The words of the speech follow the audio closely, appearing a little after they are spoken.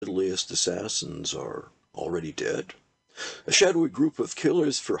scariest assassins are already dead. A shadowy group of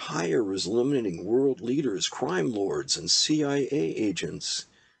killers for hire is eliminating world leaders, crime lords, and CIA agents.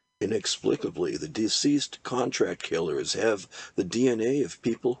 Inexplicably, the deceased contract killers have the DNA of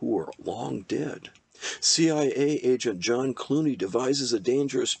people who are long dead. CIA agent John Clooney devises a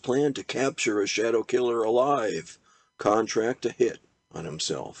dangerous plan to capture a shadow killer alive. Contract a hit on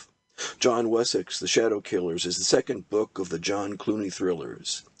himself. John Wessex, The Shadow Killers, is the second book of the John Clooney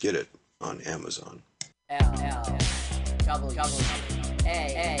thrillers. Get it on Amazon. Lwaflmoyt.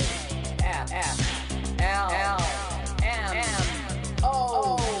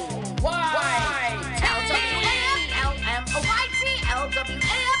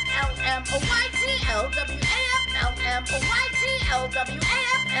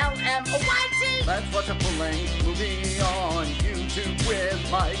 Let's watch a full-length movie on YouTube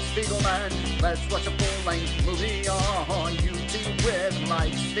with Mike Spiegelman. Let's watch a full-length movie on YouTube with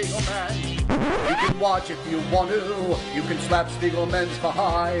Mike Spiegelman. You can watch if you want to. You can slap Spiegelman's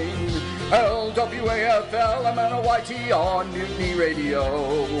behind. Lwaflmoyt on Mutiny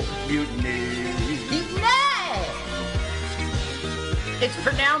Radio. Mutiny. Mutiny! It's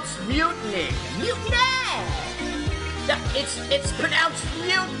pronounced mutiny. Mutiny! It's pronounced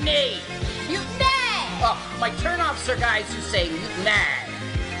mutiny. Mutiny! Oh, my turnoffs are guys who say mutiny.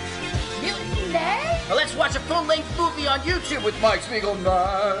 Mutiny? Well, let's watch a full-length movie on YouTube with Mike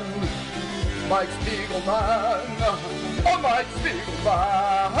Spiegelman. Mike Spiegelman. Oh, Mike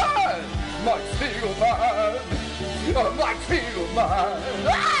Spiegelman. Mike Spiegelman. Oh, Mike Spiegelman.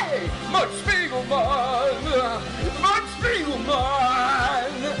 Hey! Mike Spiegelman. Mike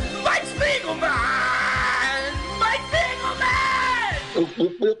Spiegelman. Mike Spiegelman. Mike Spiegelman.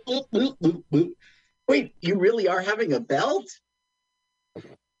 Wait, you really are having a belt?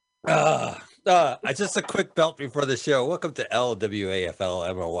 Just a quick belt before the show. Welcome to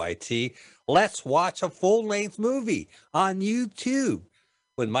LWAFLMOYT. Let's watch a full-length movie on YouTube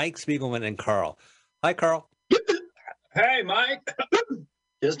with Mike Spiegelman and Carl. Hi, Carl. Hey, Mike.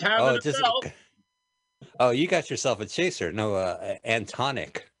 Just having a belt. Oh, you got yourself a chaser. No,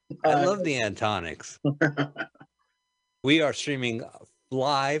 Antonic. I love the Antonics. We are streaming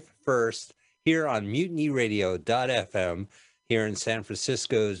live first here on MutinyRadio.fm here in San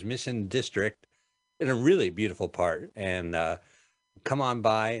Francisco's Mission District in a really beautiful part. And come on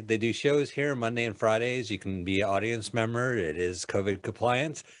by. They do shows here Monday and Fridays. You can be an audience member. It is COVID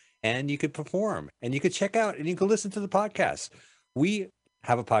compliant. And you could perform. And you could check out and you can listen to the podcast. We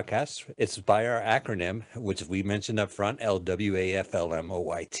have a podcast. It's by our acronym, which we mentioned up front,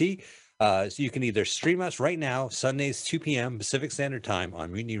 LWAFLMOYT. So you can either stream us right now, Sundays, 2 p.m. Pacific Standard Time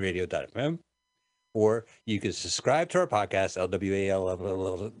on MutinyRadio.fm, or you can subscribe to our podcast,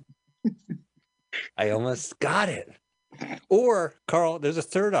 LWAL. I almost got it. Or, Carl, there's a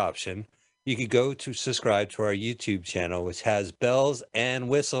third option. You could go to subscribe to our YouTube channel, which has bells and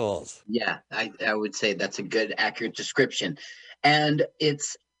whistles. Yeah, I would say that's a good, accurate description. And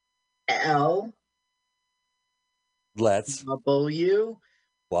it's L. Let's W.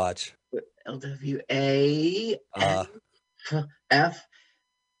 watch. LWA. F.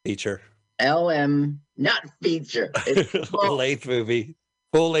 Feature. LM. Not feature. It's Full-length movie.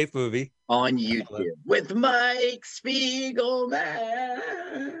 Full-length movie. On YouTube with Mike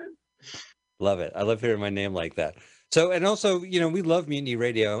Spiegelman. Love it. I love hearing my name like that. So, and also, you know, we love Mutiny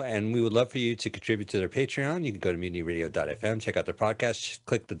Radio, and we would love for you to contribute to their Patreon. You can go to MutinyRadio.fm, check out their podcast,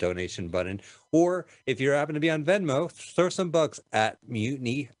 click the donation button, or if you happen to be on Venmo, throw some bucks at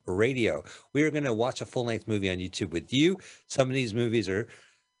Mutiny Radio. We are going to watch a full-length movie on YouTube with you. Some of these movies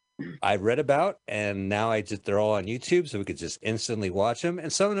I've read about, and now they're all on YouTube, so we could just instantly watch them.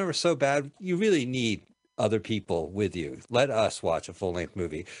 And some of them are so bad, you really need other people with you. Let us watch a full-length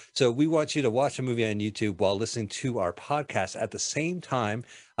movie. So we want you to watch a movie on YouTube while listening to our podcast at the same time.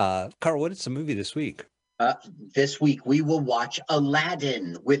 Carl, what is the movie this week? This week we will watch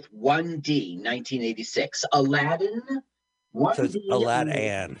Aladdin with 1D, 1986. Aladdin. 1D. So it's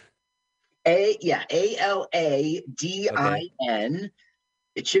Aladdin. A-L-A-D-I-N. Okay.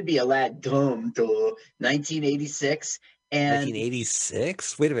 It should be Aladdin, 1986. And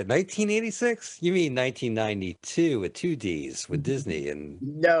 1986? Wait a minute, 1986? You mean 1992 with 2 Ds with Disney and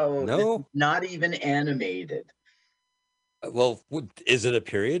no, not even animated. Well, is it a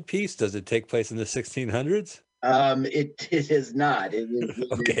period piece? Does it take place in the 1600s? It is not. It is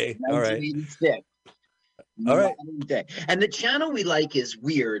okay, all right. 1986. All right. And the channel we like is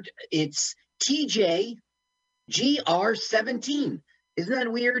weird. It's TJGR17. Isn't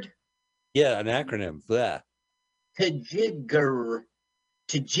that weird? Yeah, an acronym. Yeah. Tajigger.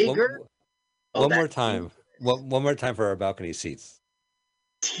 One more time. One more time for our balcony seats.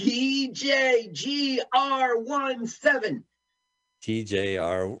 TJGR17.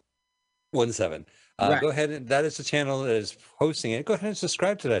 TJR17. Right. Go ahead, and that is the channel that is hosting it. Go ahead and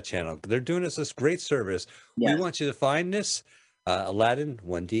subscribe to that channel. They're doing us this great service. We Yes. want you to find this Aladdin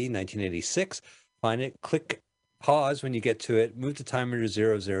 1D 1986. Find it, click pause when you get to it, move the timer to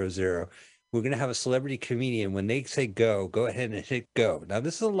 000. We're going to have a celebrity comedian. When they say go ahead and hit go. Now,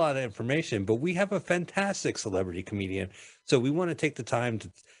 this is a lot of information, but we have a fantastic celebrity comedian. So we want to take the time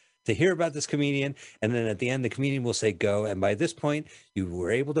to hear about this comedian, and then at the end, the comedian will say go. And by this point, you were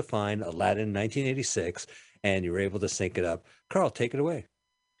able to find Aladdin 1986, and you were able to sync it up. Carl, take it away.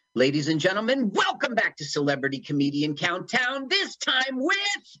 Ladies and gentlemen, welcome back to Celebrity Comedian Countdown, this time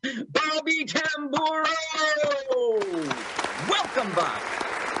with Bobby Tamburo. Welcome, Bob.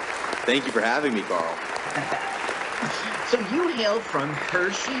 Thank you for having me, Carl. So you hail from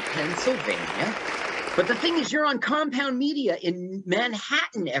Hershey, Pennsylvania, but the thing is you're on Compound Media in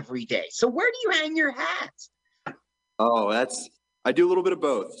Manhattan every day. So where do you hang your hats? Oh, I do a little bit of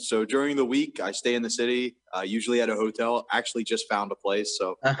both. So during the week, I stay in the city, usually at a hotel. Actually just found a place,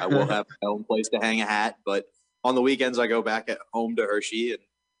 so I will have my own place to hang a hat. But on the weekends, I go back at home to Hershey and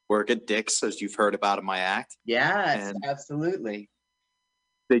work at Dick's, as you've heard about in my act. Yes, And absolutely.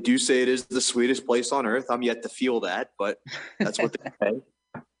 they do say it is the sweetest place on earth. I'm yet to feel that, but that's what they say.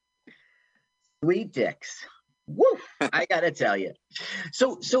 Sweet Dicks. Woo! I gotta tell you.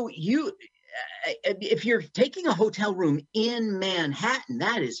 So you, if you're taking a hotel room in Manhattan,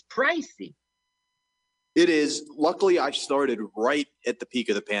 that is pricey. It is. Luckily, I started right at the peak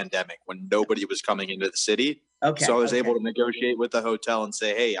of the pandemic when nobody was coming into the city. Okay. So I was able to negotiate with the hotel and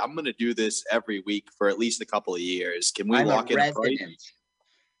say, hey, I'm going to do this every week for at least a couple of years. Can we I'm lock a in a price? resident.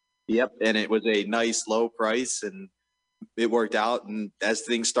 Yep. And it was a nice low price and it worked out. And as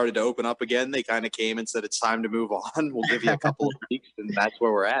things started to open up again, they kind of came and said, it's time to move on. We'll give you a couple of weeks. And that's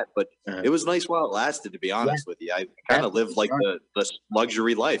where we're at. But it was nice while it lasted, to be honest with you. I kind of lived like the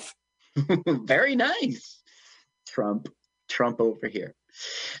luxury life. Very nice. Trump over here.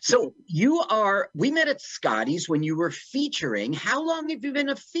 So we met at Scotty's when you were featuring. How long have you been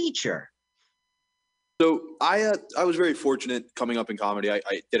a feature? So I was very fortunate coming up in comedy. I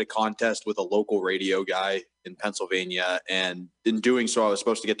did a contest with a local radio guy in Pennsylvania, and in doing so, I was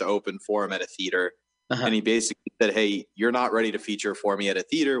supposed to get to open for him at a theater. And he basically said, hey, you're not ready to feature for me at a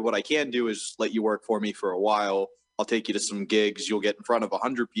theater. What I can do is let you work for me for a while. I'll take you to some gigs. You'll get in front of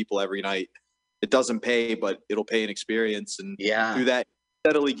 100 people every night. It doesn't pay, but it'll pay an experience. And through that,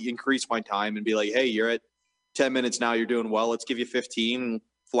 steadily increase my time and be like, hey, you're at 10 minutes now. You're doing well. Let's give you 15.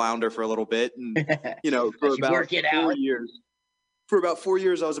 Flounder for a little bit. And, for about 4 years. For about 4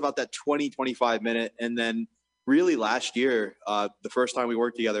 years, I was about that 25 minute. And then really last year, the first time we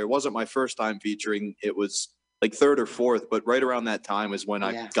worked together, it wasn't my first time featuring. It was like third or fourth, but right around that time is when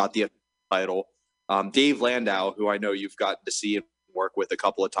I got the title. Dave Landau, who I know you've gotten to see and work with a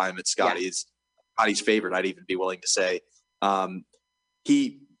couple of times at Scotty's, Scotty's favorite, I'd even be willing to say.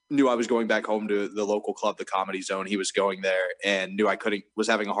 He knew I was going back home to the local club, the Comedy Zone. He was going there and knew was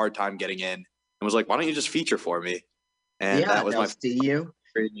having a hard time getting in and was like, why don't you just feature for me? And that was my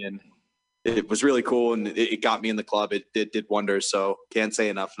opinion. It was really cool. And it got me in the club. It did wonders. So can't say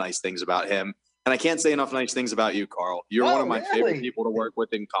enough nice things about him. And I can't say enough nice things about you, Carl. You're one of my favorite people to work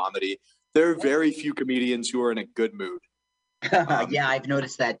with in comedy. There are very few comedians who are in a good mood. Yeah, I've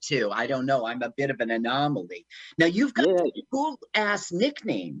noticed that too. I don't know. I'm a bit of an anomaly. Now, you've got a cool-ass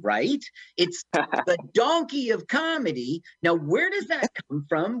nickname, right? It's the Donkey of Comedy. Now, where does that come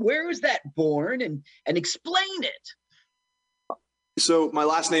from? Where was that born? And explain it. So my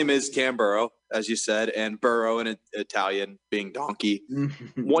last name is Tamburo, as you said, and burro in Italian being donkey.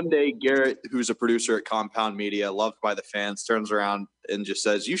 One day, Garrett, who's a producer at Compound Media, loved by the fans, turns around and just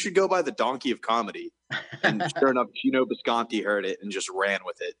says, you should go by the Donkey of Comedy. And sure enough, Gino Bisconti heard it and just ran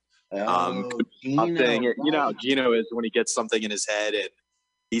with it. I'm saying it, how Gino is when he gets something in his head and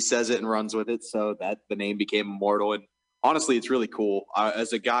he says it and runs with it. So that the name became immortal. And honestly, it's really cool.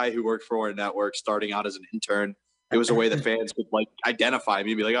 As a guy who worked for a network, starting out as an intern, it was a way that fans could identify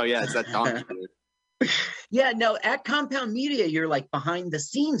me and be like, oh yeah, it's that donkey dude. Yeah, no, at Compound Media, you're behind the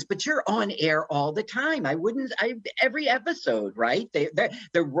scenes, but you're on air all the time. Every episode, right? They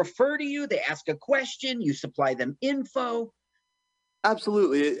refer to you, they ask a question, you supply them info.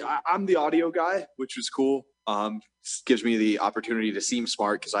 Absolutely. I'm the audio guy, which was cool. Gives me the opportunity to seem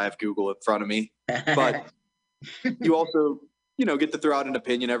smart because I have Google in front of me. But you also, get to throw out an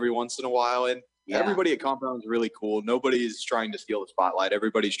opinion every once in a while. And everybody at Compound is really cool. Nobody's trying to steal the spotlight.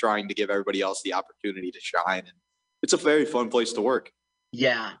 Everybody's trying to give everybody else the opportunity to shine. And it's a very fun place to work.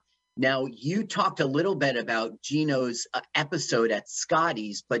 Yeah. Now, you talked a little bit about Gino's episode at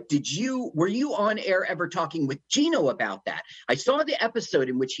Scotty's, but were you on air ever talking with Gino about that? I saw the episode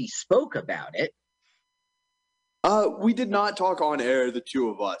in which he spoke about it. We did not talk on air, the two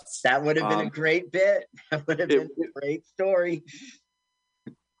of us. That would have been a great bit. That would have been a great story.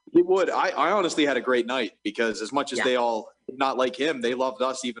 It would. I honestly had a great night because as much as they all did not like him, they loved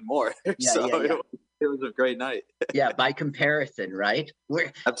us even more. It was a great night. Yeah, by comparison, right?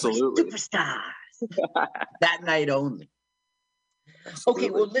 We're superstars. That night only. Absolutely.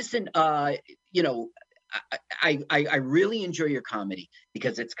 Okay, well, listen, you know, I really enjoy your comedy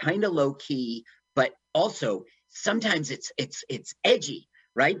because it's kind of low key, but also sometimes it's edgy,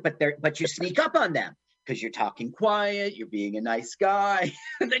 right? But you sneak up on them because you're talking quiet, you're being a nice guy,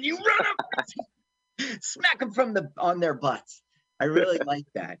 and then you run up, smack them on their butts. I really like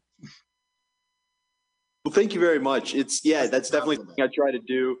that. Well, thank you very much. That's definitely something I try to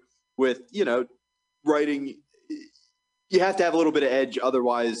do with, you know, writing. You have to have a little bit of edge,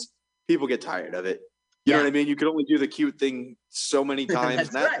 otherwise people get tired of it. You know what I mean? You can only do the cute thing so many times.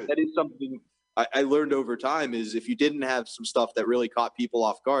 That is something I learned over time, is if you didn't have some stuff that really caught people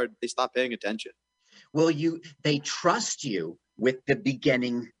off guard, they stopped paying attention. Well, they trust you with the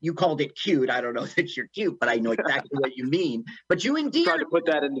beginning. You called it cute. I don't know that you're cute, but I know exactly what you mean. But you indeed try to put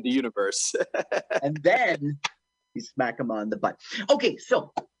that into the universe. And then you smack them on the butt. Okay,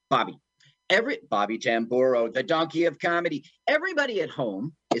 so Bobby Tamburo, the donkey of comedy. Everybody at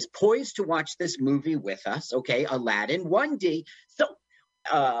home is poised to watch this movie with us, okay? Aladdin 1D. So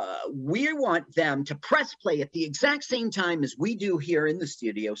we want them to press play at the exact same time as we do here in the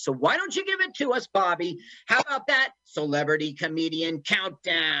studio. So why don't you give it to us, Bobby? How about that celebrity comedian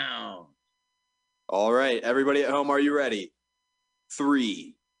countdown? All right, everybody at home, are you ready?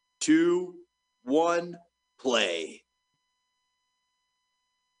 3, 2, 1, play.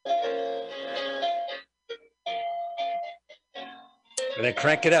 And then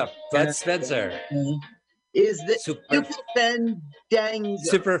crank it up. Bud Spencer. Is the Super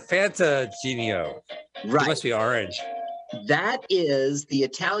Fanta Genio. Right. It must be orange. That is the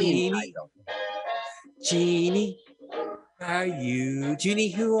Italian title. Genie, are you?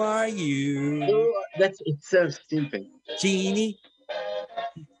 Genie, who are you? Oh, it's so stupid. Genie,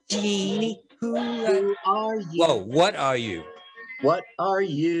 who are you? Whoa, what are you? What are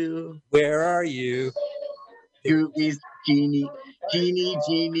you? Where are you? Who is Genie?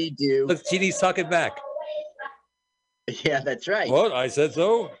 Genie, do. Look, Genie's talking back. Yeah, that's right. What? I said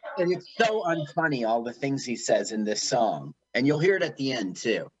so. And it's so unfunny, all the things he says in this song. And you'll hear it at the end,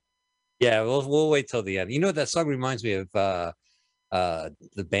 too. Yeah, we'll wait till the end. You know what that song reminds me of? The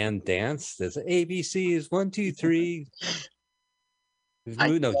band Dance. There's ABCs, 1, 2, 3.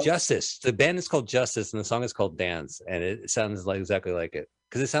 No, Justice. The band is called Justice, and the song is called Dance. And it sounds like exactly like it.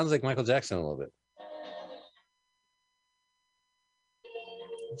 Because it sounds like Michael Jackson a little bit.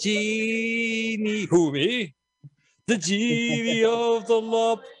 Genie, who, me? The genie of the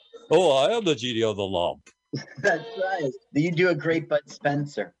lump. Oh, I am the genie of the lump. That's right. You do a great Bud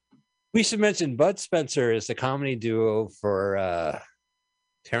Spencer. We should mention Bud Spencer is the comedy duo for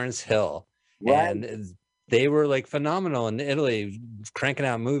Terrence Hill. Right. And they were like phenomenal in Italy, cranking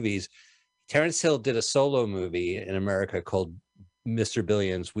out movies. Terrence Hill did a solo movie in America called Mr.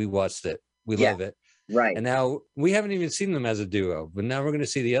 Billions. We watched it. We love it. Right. And now we haven't even seen them as a duo, but now we're going to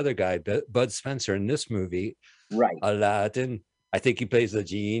see the other guy, Bud Spencer, in this movie. Right. Aladdin. I think he plays the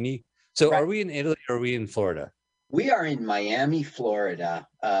genie. So Are we in Italy or are we in Florida? We are in Miami, Florida,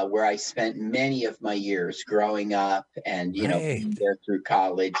 where I spent many of my years growing up and, you know, being there through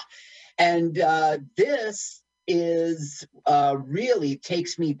college. And this is really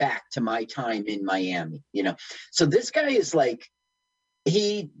takes me back to my time in Miami, you know. So this guy is like,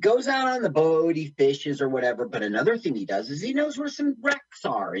 he goes out on the boat, he fishes or whatever, but another thing he does is he knows where some wrecks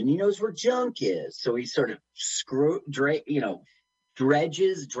are and he knows where junk is. So he sort of drags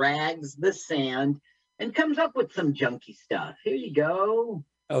the sand and comes up with some junky stuff. Here you go.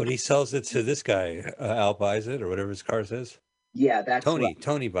 Oh, and he sells it to this guy. Al buys it or whatever his car says. Yeah, that's Tony. right.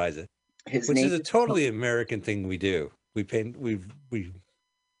 Tony buys it, which is a totally American thing we do. We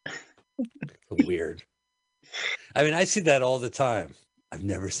weird. I mean, I see that all the time. I've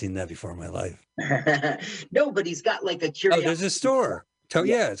never seen that before in my life. No, but he's got like a curiosity. Oh, there's a store.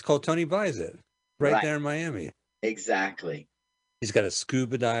 Yeah, it's called Tony Buys It. Right there in Miami. Exactly. He's got a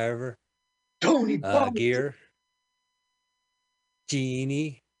scuba diver. Tony gear.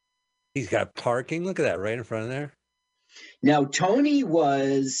 Genie. He's got parking. Look at that right in front of there. Now, Tony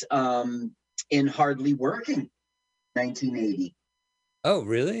was in Hardly Working, 1980. Oh,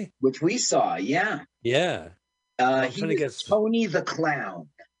 really? Which we saw, yeah. Yeah. He was Tony the Clown.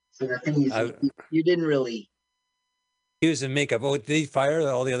 So the thing is, you didn't really. He was in makeup. Oh, did he fire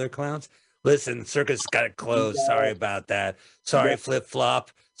all the other clowns? Listen, circus got to close. Sorry about that. Sorry, Flip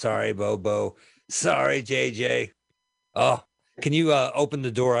Flop. Sorry, Bobo. Sorry, JJ. Oh, can you open the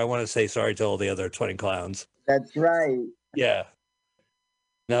door? I want to say sorry to all the other 20 clowns. That's right. Yeah.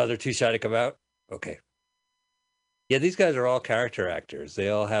 No, they're too shy to come out? Okay. Yeah, these guys are all character actors. They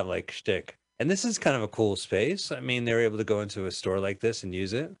all have like shtick. And this is kind of a cool space. I mean, they're able to go into a store like this and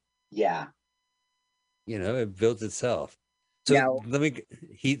use it. Yeah. You know, it builds itself. So now,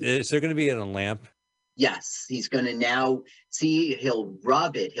 is there going to be a lamp? Yes, he's going to now see, he'll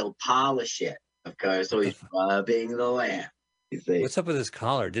rub it, he'll polish it. Of course, so he's rubbing the lamp. What's up with his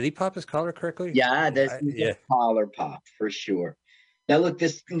collar? Did he pop his collar correctly? Yeah, there's a collar pop for sure. Now look,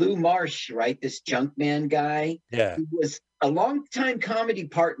 this Lou Marsh, right? This Junkman guy. Yeah. He was a longtime comedy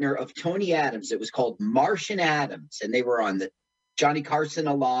partner of Tony Adams. It was called Marsh and Adams, and they were on the Johnny Carson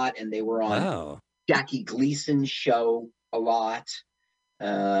a lot, and they were on Jackie Gleason's show a lot.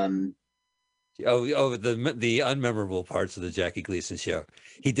 The unmemorable parts of the Jackie Gleason show.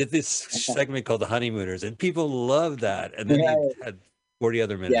 He did this segment called The Honeymooners, and people loved that. And then he had 40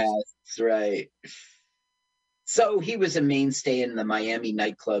 other minutes. Yeah, that's right. So he was a mainstay in the Miami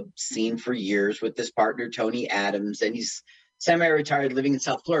nightclub scene for years with his partner, Tony Adams, and he's semi-retired living in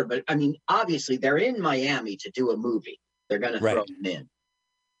South Florida. But, I mean, obviously, they're in Miami to do a movie. They're going to throw him in.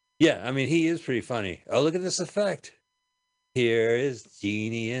 Yeah, I mean, he is pretty funny. Oh, look at this effect. Here is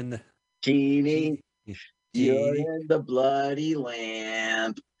Jeannie in the... Jeannie, you're in the bloody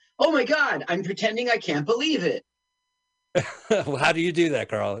lamp. Oh, my God, I'm pretending I can't believe it. How do you do that,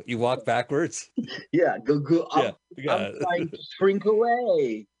 Carl? You walk backwards? Yeah, go. I'm trying to shrink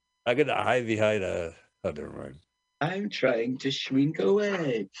away. I'm going to hide behind a... Oh, never mind. I'm trying to shrink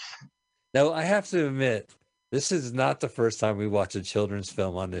away. Now, I have to admit, this is not the first time we watch a children's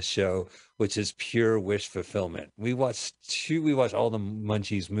film on this show, which is pure wish fulfillment. We watched all the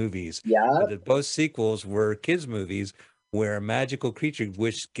Munchies movies. Yeah. Both sequels were kids' movies where a magical creature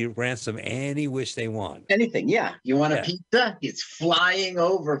grants them any wish they want. Anything, yeah. You want a pizza? It's flying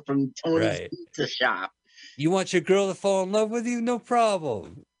over from Tony's pizza shop. You want your girl to fall in love with you? No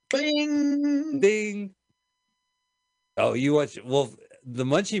problem. Bing! Ding! Oh, you watch... Well, the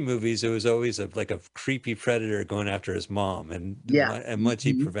Munchie movies, it was always like a creepy predator going after his mom, and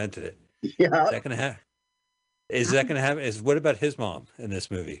Munchie prevented it. Yeah. Is that going to happen? What about his mom in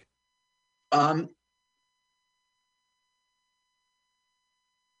this movie?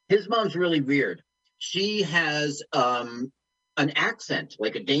 His mom's really weird. She has an accent,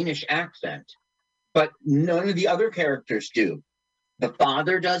 like a Danish accent, but none of the other characters do. The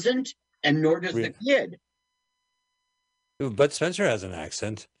father doesn't, and nor does the kid. But Spencer has an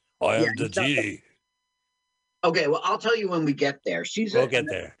accent. I am the genie. Okay, well, I'll tell you when we get there. We'll get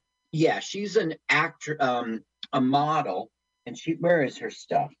there. Yeah, she's an actor, a model, and where is her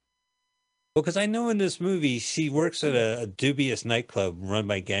stuff? Well, because I know in this movie she works at a dubious nightclub run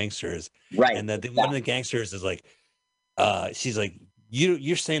by gangsters, right? And that one of the gangsters is like, she's like,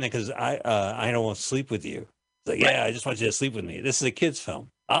 you're saying that because I don't want to sleep with you. It's like, yeah, I just want you to sleep with me. This is a kids'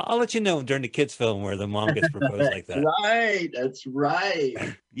 film. I'll let you know during the kids' film where the mom gets proposed like that. Right, that's right.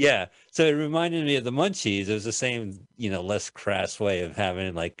 Yeah, so it reminded me of the Munchies. It was the same, less crass way of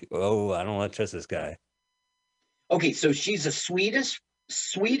having like, oh, I don't want to trust this guy. Okay, so she's a Swedish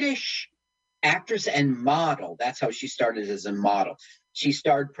actress and model. That's how she started as a model. She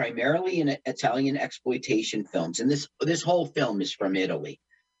starred primarily in Italian exploitation films, and this whole film is from Italy.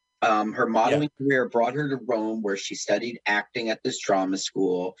 Her modeling career brought her to Rome, where she studied acting at this drama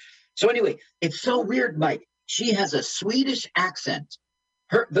school. So anyway, it's so weird, Mike. She has a Swedish accent,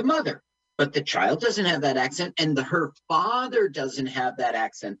 the mother, but the child doesn't have that accent, and her father doesn't have that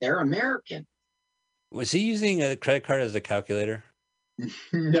accent. They're American. Was he using a credit card as a calculator?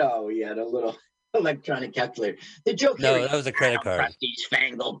 No, he had a little electronic calculator. The joke that was a credit card. These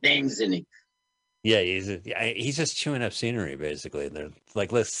fangled things, and he's just chewing up scenery, basically. They're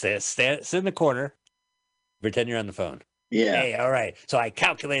like, let's sit in the corner, pretend you're on the phone. Yeah. Hey, all right. So I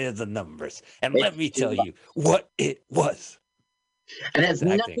calculated the numbers, and let me tell you what it was. And it has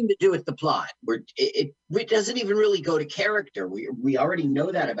nothing to do with the plot. It doesn't even really go to character. We already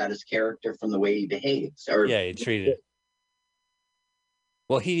know that about his character from the way he behaves. He treated it.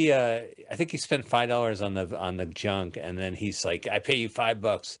 Well, I think he spent $5 on the junk, and then he's like, I pay you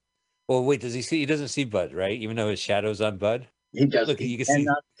 $5. Well, wait, does he see? He doesn't see Bud, right? Even though his shadow's on Bud? He does. Look, you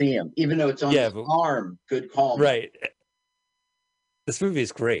cannot see him, even though it's on his arm. Good call. Right. This movie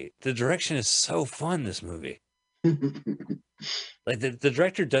is great. The direction is so fun, this movie. Like, the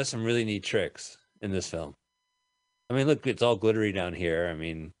director does some really neat tricks in this film. I mean, look, it's all glittery down here. I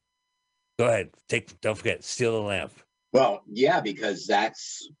mean, Go ahead. Don't forget, steal the lamp. Well, yeah, because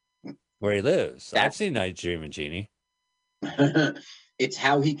that's where he lives. I've seen Night Dreaming Genie. it's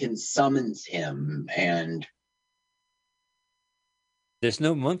how he can summons him, and there's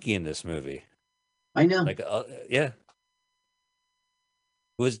no monkey in this movie. I know. Like, yeah.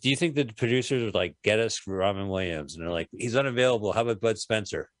 Do you think the producers would like get us Robin Williams, and they're like, he's unavailable? How about Bud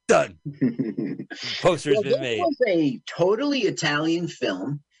Spencer? Done. Poster's been made. This was a totally Italian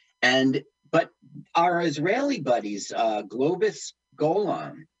film, but our Israeli buddies, Globus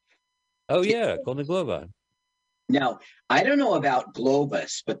Golan. Oh yeah, Golden Globe. Now, I don't know about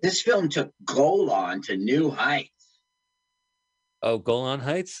Globus, but this film took Golan to new heights. Oh, Golan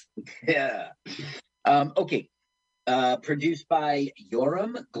Heights? Yeah. Okay. Produced by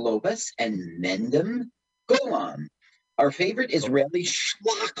Yoram Globus and Mendem Golan. Our favorite Israeli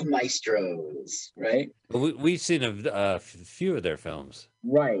schlock maestros, right? We've seen a few of their films.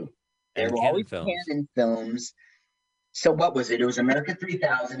 Right. They were always films. Canon films. So what was it? It was America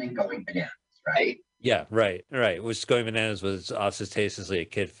 3000 and Going Bananas, right? Yeah, right. Which Going Bananas was ostentatiously a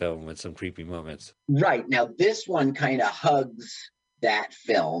kid film with some creepy moments. Right. Now, this one kind of hugs that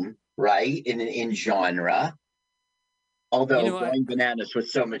film, right, in genre. Although Going Bananas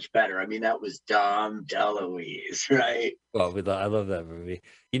was so much better. I mean, that was Dom DeLuise, right? Well, I love that movie.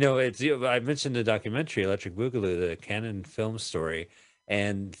 I mentioned the documentary Electric Boogaloo, the Canon film story,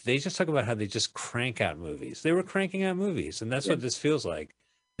 and they just talk about how they just crank out movies. They were cranking out movies, and that's what this feels like.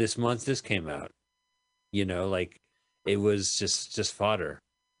 This month, this came out. Like it was just fodder.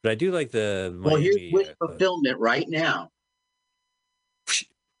 But I do like the Miami. Well, here's wish fulfillment right now.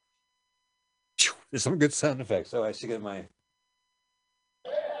 There's some good sound effects. Oh, I should get my.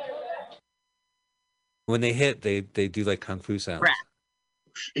 When they hit, they do like kung fu sounds.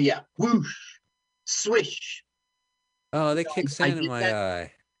 Yeah, whoosh, swish. Oh, they kick sand in my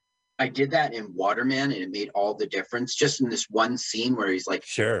eye. I did that in Waterman, and it made all the difference. Just in this one scene where he's like,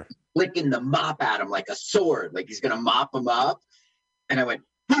 flicking the mop at him like a sword, like he's gonna mop him up, and I went,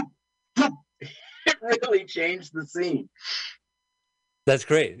 "Hup, hup." It really changed the scene. That's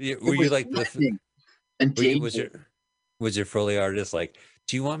great. Were you like was your Foley artist like,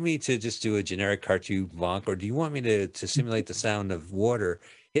 do you want me to just do a generic cartoon bonk, or do you want me to simulate the sound of water?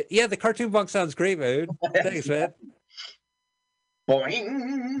 Yeah, the cartoon bonk sounds great, man. Thanks, man.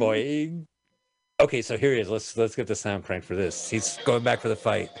 Boing. Boing. Okay, so here he is. Let's get the sound crank for this. He's going back for the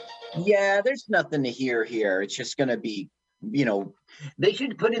fight. Yeah, there's nothing to hear here. It's just gonna be, they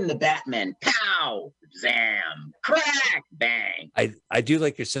should put in the Batman. Pow, zam, crack, bang. I do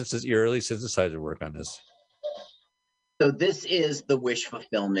like your early synthesizer work on this. So this is the wish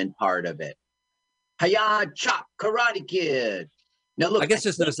fulfillment part of it. Hiya, chop, Karate Kid. Now look, I guess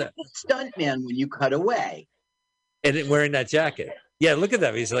just notice that stuntman when you cut away. And wearing that jacket. Yeah, look at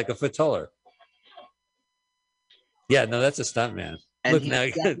that. He's like a foot taller. Yeah, no, that's a stuntman. And look, he's now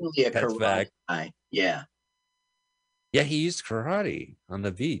definitely a karate guy. Yeah. Yeah, he used karate on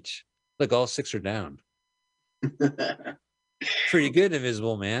the beach. Look, all six are down. Pretty good,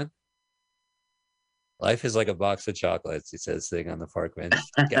 Invisible Man. Life is like a box of chocolates, he says, sitting on the park bench.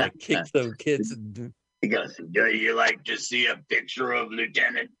 Gotta kick some kids. He goes, do you like to see a picture of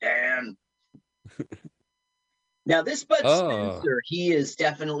Lieutenant Dan? Now, this Bud Spencer, he is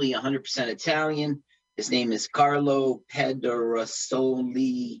definitely 100% Italian. His name is Carlo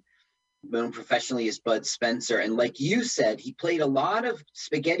Pedersoli, known professionally as Bud Spencer. And like you said, he played a lot of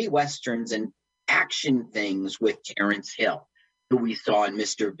spaghetti westerns and action things with Terrence Hill, who we saw in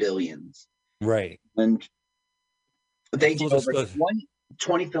Mr. Billions. Right. And they did over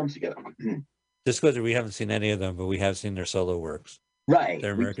 20 films together. Disclosure, we haven't seen any of them, but we have seen their solo works. Right.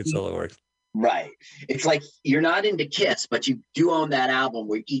 Their American solo works. Right. It's like you're not into Kiss, but you do own that album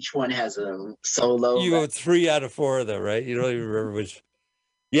where each one has a solo. You own 3 out of 4 of them, right? You don't even remember which.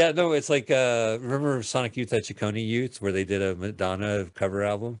 Yeah, no, it's like, remember Sonic Youth at Ciccone Youth, where they did a Madonna cover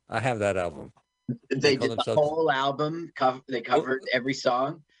album? I have that album. They did the whole album. They covered every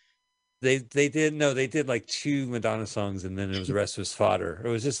song. They did like 2 Madonna songs, and then the rest was fodder. It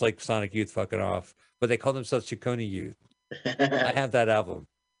was just like Sonic Youth fucking off, but they called themselves Ciccone Youth. I have that album.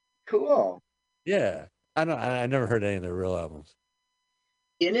 Cool. Yeah, I never heard any of their real albums.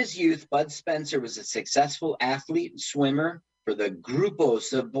 In his youth, Bud Spencer was a successful athlete and swimmer for the Gruppo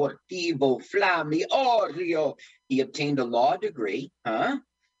Sportivo Lwaflmoyt. He obtained a law degree,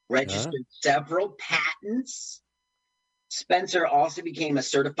 registered several patents. Spencer also became a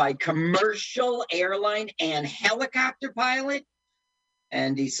certified commercial airline and helicopter pilot,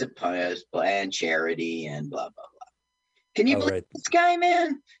 and he supposed planned charity and blah, blah, blah. Can you Oh, believe right. this guy,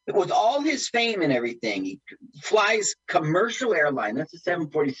 man? With all his fame and everything, he flies commercial airline. That's a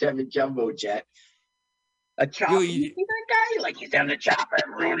 747 jumbo jet. A chopper. You see that guy? Like he's on the chopper.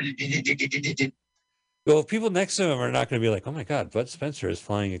 Well, people next to him are not going to be like, "Oh my God, Bud Spencer is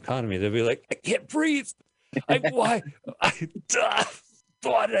flying economy." They'll be like, "I can't breathe. Why?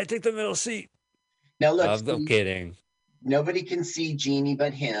 Why did I take the middle seat?" Now look, I'm kidding. Nobody can see Genie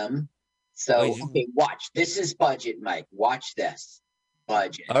but him. So okay, watch. This is budget, Mike. Watch this.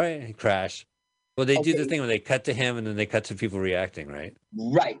 Budget. All right, crash. Well, they do the thing when they cut to him and then they cut to people reacting, right?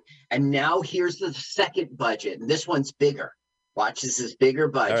 Right. And now here's the second budget. And this one's bigger. Watch, this is bigger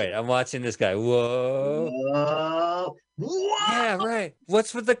budget. All right, I'm watching this guy. Whoa. Whoa. Yeah, right.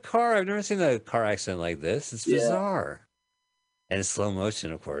 What's with the car? I've never seen a car accident like this. It's bizarre. And it's slow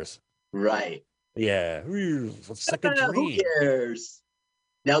motion, of course. Right. Yeah. It's like a dream. Who cares?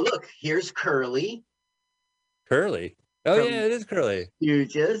 Now look, here's Curly. Curly? Oh, yeah, it is Curly. You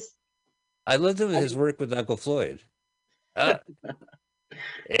just... I loved him in his work with Uncle Floyd. Hey,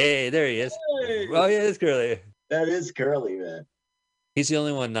 there he is. Hey. Oh, yeah, it's Curly. That is Curly, man. He's the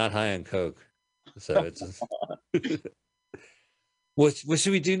only one not high on coke. So it's... What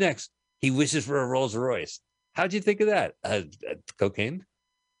should we do next? He wishes for a Rolls Royce. How'd you think of that? Cocaine?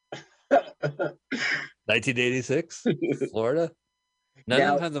 1986? Florida? None of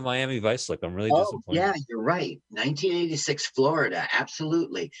them have the Miami Vice look. I'm really disappointed. Yeah, you're right. 1986 Florida.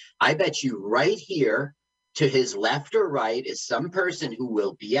 Absolutely. I bet you right here to his left or right is some person who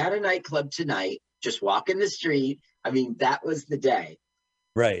will be at a nightclub tonight, just walking the street. I mean, that was the day.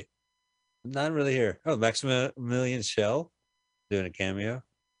 Right. Not really here. Oh, Maximilian Schell doing a cameo.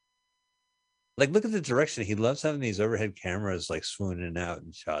 Like, look at the direction. He loves having these overhead cameras like swooning out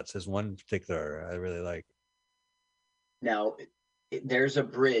in shots. There's one particular I really like. Now, there's a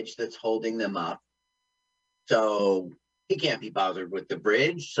bridge that's holding them up. So he can't be bothered with the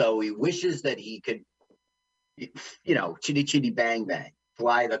bridge. So he wishes that he could, you know, chitty chitty bang bang,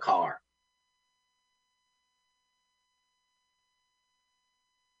 fly the car.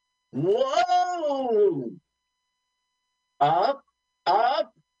 Whoa! Up,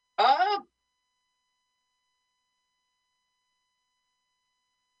 up, up.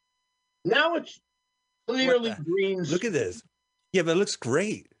 Now it's clearly green. Look at this. Yeah, but it looks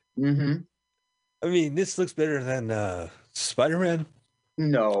great. Mm-hmm. I mean, this looks better than Spider-Man.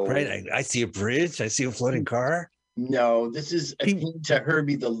 No. Right? I see a bridge. I see a floating car. No, this is akin to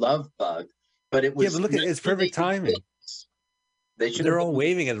Herbie the Love Bug. But it was... Yeah, but look at it. It's perfect timing. They're all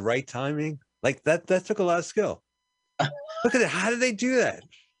waving at the right timing. Like, that took a lot of skill. Look at it. How did they do that?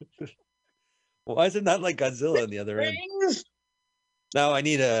 Why is it not like Godzilla on the other end? Now I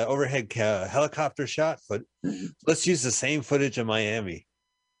need a overhead helicopter shot, but let's use the same footage of Miami.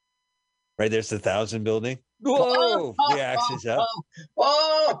 Right, there's the 1000 building. Whoa! Reactions up.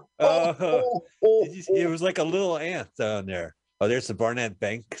 Did you see? It was like a little ant down there. Oh, there's the Barnett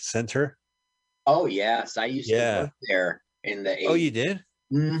Bank Center. Oh, yes. I used to work there in the 80s. Oh, you did?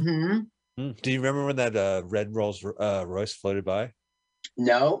 Mm-hmm. Do you remember when that red Rolls Royce floated by?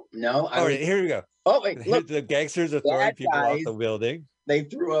 No. All right, here we go. Oh, wait, look. The gangsters are throwing people off the building. They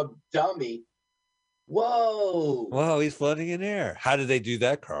threw a dummy. Whoa. Whoa, he's floating in air. How did they do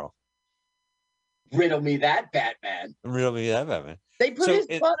that, Carl? Riddle me that, Batman. Riddle me that, Batman. They put his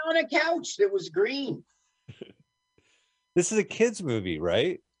butt on a couch that was green. This is a kid's movie,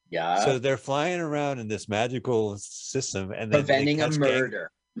 right? Yeah. So they're flying around in this magical system and then preventing a murder.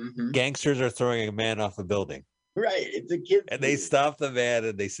 Gangsters are throwing a man off a building. Right. It's a kid. And they stop the man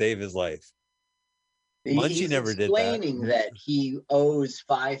and they save his life. Munchie never did that. Explaining that he owes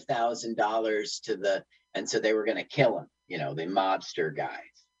 $5,000 to the, and so they were going to kill him. You know, the mobster guys.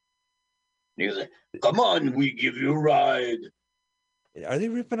 And he was like, "Come on, we give you a ride." Are they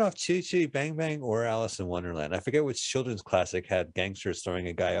ripping off Chitty Chitty Bang Bang or Alice in Wonderland? I forget which children's classic had gangsters throwing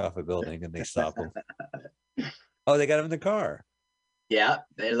a guy off a building and they stop him. Oh, they got him in the car. Yeah.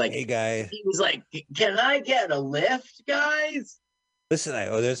 They're like, "Hey, guy." He was like, "Can I get a lift, guys?" Listen,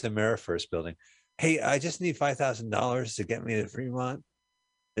 there's the First building. "Hey, I just need $5,000 to get me to Fremont."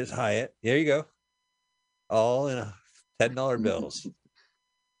 There's Hyatt. There you go. All in $10 bills.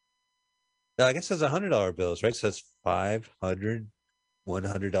 No, I guess those $100 bills, right? So that's $500,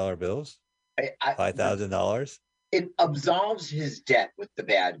 $100 bills. $5,000. It absolves his debt with the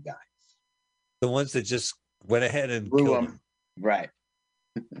bad guys. The ones that just went ahead and killed him. Right.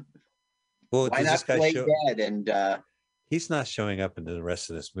 Well, why not play dead? And he's not showing up in the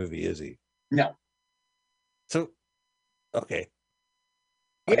rest of this movie, is he? No. So, okay.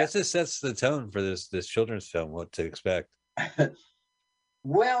 I guess this sets the tone for this children's film, what to expect.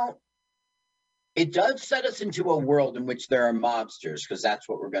 Well, It does set us into a world in which there are mobsters, because that's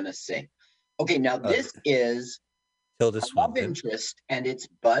what we're going to see. Okay, now this is Tilda a love Swinton. interest, and it's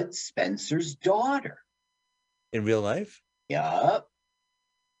Bud Spencer's daughter. In real life? Yup.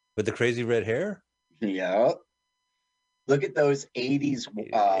 With the crazy red hair? Yup. Look at those 80s.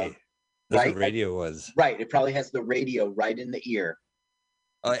 That's right? what radio was. Right. It probably has the radio right in the ear.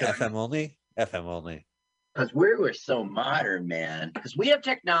 Oh, FM only? FM only. Because we're so modern, man. Because we have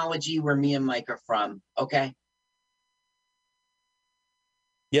technology where me and Mike are from. Okay.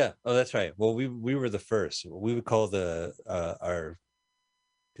 Yeah. Oh, that's right. Well, we were the first. We would call our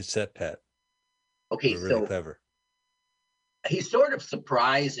cassette pet. Okay, we were really so clever. He's sort of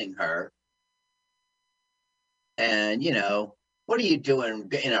surprising her. And, what are you doing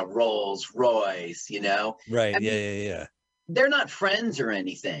in a Rolls Royce, Right. I mean, Yeah. They're not friends or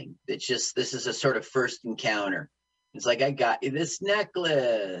anything. It's just, this is a sort of first encounter. It's like, I got you this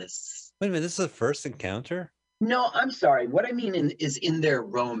necklace. Wait a minute, this is the first encounter? No, I'm sorry. What I mean is in their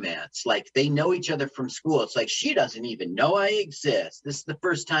romance. Like, they know each other from school. It's like, she doesn't even know I exist. This is the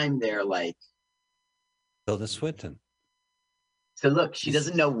first time they're like. Tilda Swinton. So look, she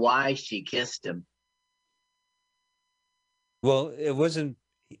doesn't know why she kissed him. Well, it wasn't.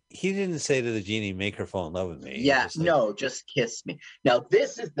 He didn't say to the genie, "Make her fall in love with me." Yeah, just like, no, just kiss me. Now,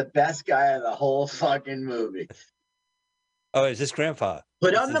 this is the best guy of the whole fucking movie. Oh, is this Grandpa?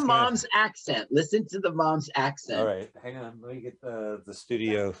 Put on the mom's accent. Listen to the mom's accent. All right, hang on. Let me get the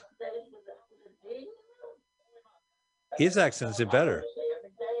studio. His accents are better.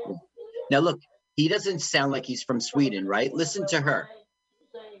 Now, look, he doesn't sound like he's from Sweden, right? Listen to her.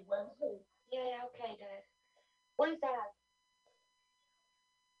 Yeah, okay, Dad. What is that?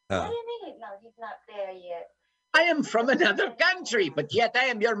 Oh. What do you mean? No, he's not there yet. I am from another country, but yet I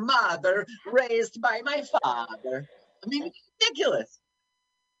am your mother, raised by my father. I mean, it's ridiculous.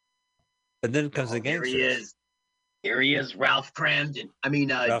 And then comes the gangster. Here he is. Here he is, Ralph Cramden.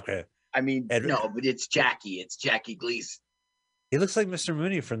 Okay. No, but it's Jackie. It's Jackie Gleason. He looks like Mr.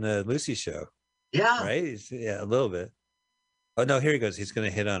 Mooney from the Lucy Show. Yeah. Right? Yeah, a little bit. Oh, no, here he goes. He's going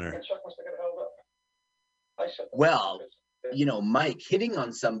to hit on her. Well, Mike, hitting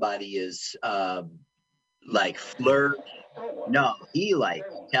on somebody is like flirt. No, he like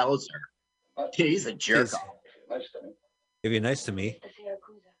tells her. He's a jerk. If you're nice to me.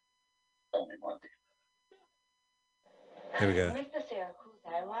 Here we go. Mr. Syracuse,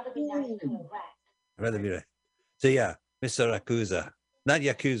 I'd rather be nice to a rat. I'd rather be right. So yeah, Mr. Rakuza. Not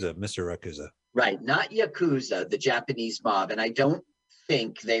Yakuza, Mr. Rakuza. Right, not Yakuza, the Japanese mob. And I don't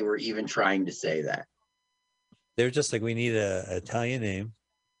think they were even trying to say that. They're just like, we need an Italian name.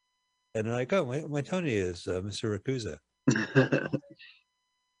 And they're like, oh, my Tony is Mr. Rakuza.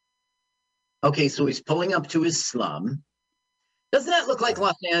 Okay, so he's pulling up to his slum. Doesn't that look like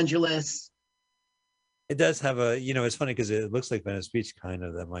Los Angeles? It does have a, it's funny because it looks like Venice Beach, kind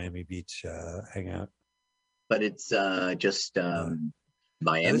of, that Miami Beach hangout. But it's just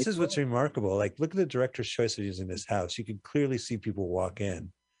Miami. And this is what's remarkable. Like, look at the director's choice of using this house. You can clearly see people walk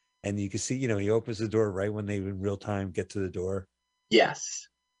in. And you can see, he opens the door right when they in real time get to the door. Yes.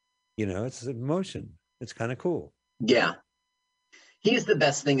 It's emotion. It's kind of cool. Yeah. He's the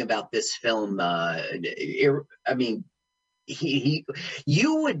best thing about this film. You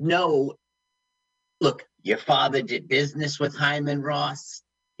would know. Look, your father did business with Hyman Roth.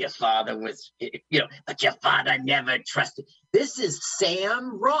 Your father was, but your father never trusted. This is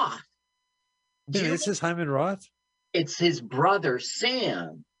Sam Roth. This is Hyman Roth? It's his brother,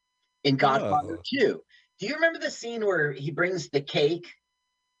 Sam, in Godfather 2. Do you remember the scene where he brings the cake?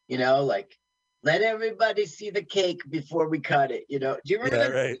 Like, let everybody see the cake before we cut it. Do you remember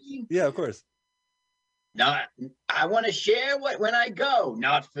that right. scene? Yeah, of course. Not, I want to share when I go.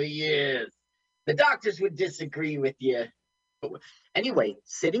 Not for years. The doctors would disagree with you. Anyway,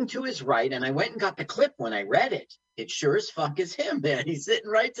 sitting to his right, and I went and got the clip when I read it. It sure as fuck is him, man. He's sitting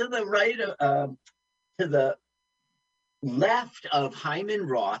right to the right to the left of Hyman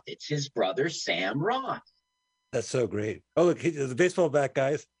Roth. It's his brother, Sam Roth. That's so great. Oh, look, the baseball bat,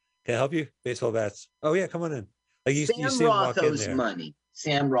 guys. Can I help you? Baseball bats. Oh, yeah, come on in. Like you see him walk in there. Money.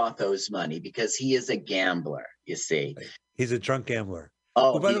 Sam Roth owes money because he is a gambler, you see. He's a drunk gambler.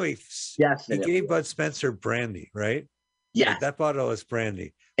 Oh, by the way, he gave Bud Spencer brandy, right? Yeah. Like that bottle is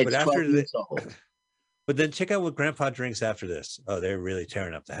brandy. It's 12 years old. But then check out what Grandpa drinks after this. Oh, they're really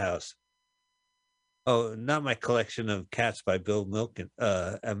tearing up the house. Oh, not my collection of cats by Bill Milken.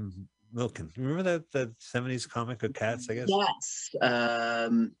 Milken. Remember that 70s comic of cats, I guess? Yes.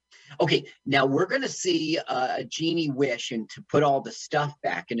 Okay, now we're going to see a genie wish and to put all the stuff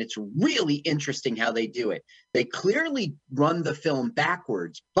back, and it's really interesting how they do it. They clearly run the film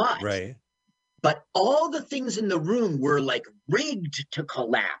backwards, but but all the things in the room were like rigged to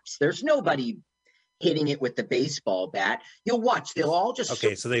collapse. There's nobody hitting it with the baseball bat. You'll watch, they'll all just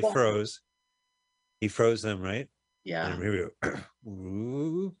Okay, so they fall. froze. He froze them, right? Yeah. And here we go.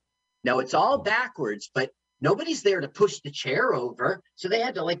 Ooh. Now it's all backwards, but nobody's there to push the chair over, so they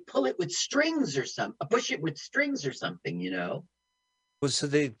had to like pull it with strings or something, push it with strings or something, you know. Well, so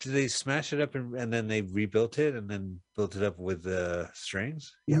they smash it up and then they rebuilt it and then built it up with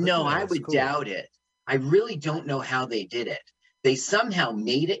strings? Yeah, No, I that's would cool. doubt it. I really don't know how they did it. They somehow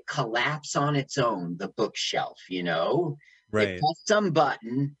made it collapse on its own, the bookshelf, you know. Right. They pressed some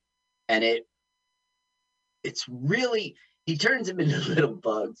button and it's really, he turns them into little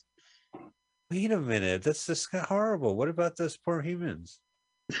bugs. Wait a minute, that's just horrible. What about those poor humans?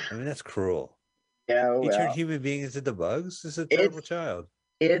 I mean, that's cruel. Yeah, He well, turned human beings into bugs? This is a terrible child.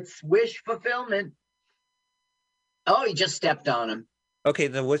 It's wish fulfillment. Oh, he just stepped on him. Okay,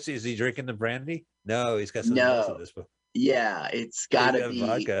 then is he drinking the brandy? No, he's got something else in this book. Yeah, it's gotta be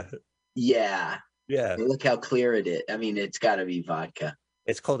vodka. Yeah. Yeah. Look how clear it is. I mean, it's gotta be vodka.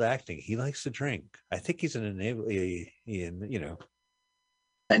 It's called acting. He likes to drink. I think he's an enabler, you know.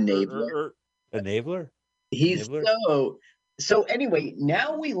 Enabler. Enabler? He's enabler? So anyway,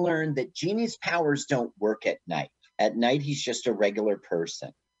 now we learn that Genie's powers don't work at night. At night, he's just a regular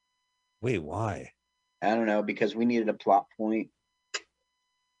person. Wait, why? I don't know, because we needed a plot point.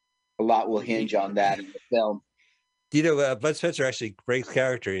 A lot will hinge on that in the film. You know, Bud Spencer actually breaks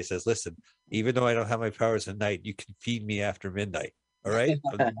character. He says, listen, even though I don't have my powers at night, you can feed me after midnight. All right?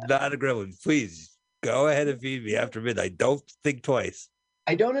 I'm not a gremlin. Please go ahead and feed me after midnight. Don't think twice.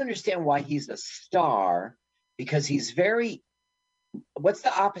 I don't understand why he's a star, because he's very, what's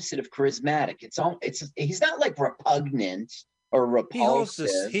the opposite of charismatic? He's not like repugnant or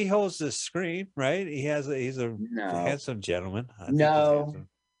repulsive. He holds this screen, right? He's a handsome gentleman. No,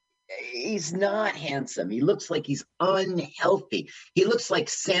 he's not handsome. He looks like he's unhealthy. He looks like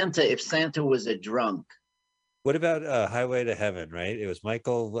Santa if Santa was a drunk. What about Highway to Heaven, right? It was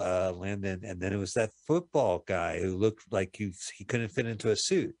Michael Landon, and then it was that football guy who looked like he couldn't fit into a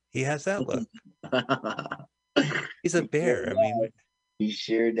suit. He has that look. He's a bear. I mean, he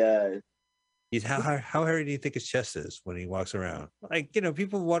sure does. How hairy do you think his chest is when he walks around? Like, you know,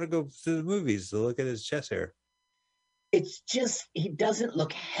 people want to go to the movies to look at his chest hair. It's just, he doesn't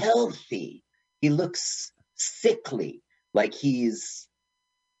look healthy. He looks sickly, like he's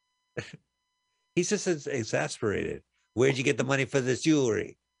just exasperated. Where'd you get the money for this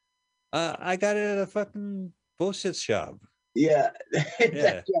jewelry? I got it at a fucking bullshit shop. Yeah.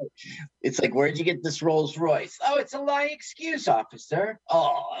 Yeah. It's like, where'd you get this Rolls Royce? Oh, it's a lie excuse, officer.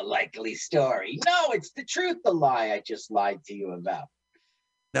 Oh, a likely story. No, it's the truth, the lie I just lied to you about.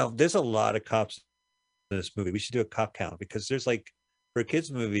 Now, there's a lot of cops in this movie. We should do a cop count, because there's like, for a kids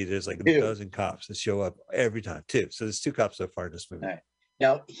movie, there's like a dozen cops that show up every time, too. So there's 2 cops so far in this movie. All right.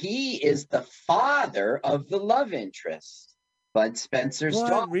 Now, he is the father of the love interest, Bud Spencer's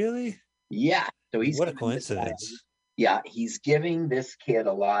daughter. Really? Yeah. So he's what a coincidence. Yeah, he's giving this kid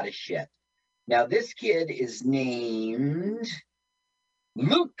a lot of shit. Now, this kid is named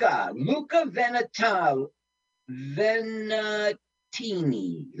Luca Venatini.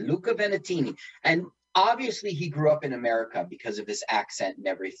 And obviously he grew up in America because of his accent and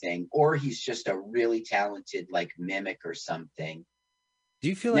everything, or he's just a really talented like mimic or something. Do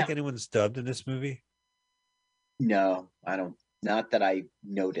you feel like anyone's dubbed in this movie? No, I don't. Not that I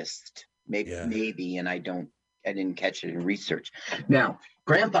noticed. Maybe, and I didn't catch it in research. Now,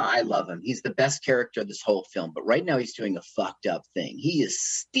 Grandpa, I love him. He's the best character of this whole film, but right now he's doing a fucked up thing. He is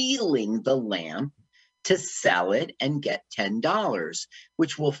stealing the lamp to sell it and get $10,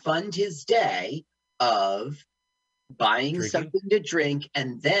 which will fund his day of buying something to drink,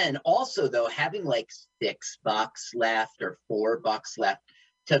 and then also, though, having like $6 left or $4 left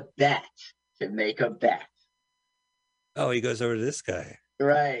to make a bet. Oh, he goes over to this guy.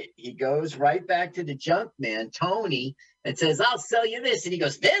 Right. He goes right back to the junk man, Tony, and says, I'll sell you this. And he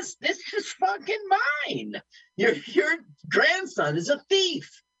goes, this is fucking mine. Your grandson is a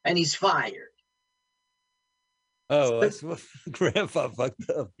thief. And he's fired. Oh, that's what Grandpa fucked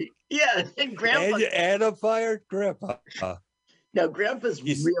up. Yeah, and Grandpa. And I'm fired, Grandpa. Now, Grandpa's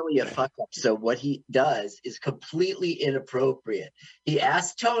really a fuck up. So what he does is completely inappropriate. He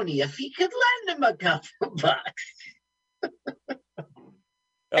asked Tony if he could lend him a couple bucks.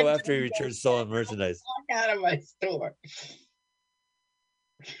 Oh, after he returns stolen merchandise. Walk out of my store.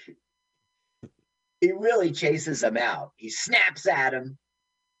 He really chases him out. He snaps at him.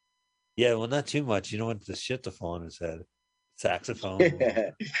 Yeah, well, not too much. You don't want the shit to fall on his head. Saxophone.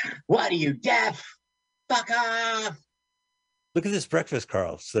 What are you, deaf? Fuck off. Look at this breakfast,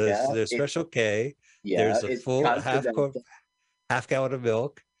 Carl. So there's Special K. Yeah, There's a full half gallon of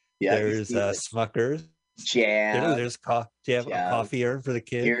milk. Yeah, there's Smuckers. Jam. There's coffee. Do you have a coffee urn for the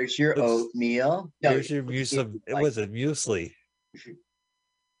kid? Here's your oatmeal. Here's your muesli. It was a muesli.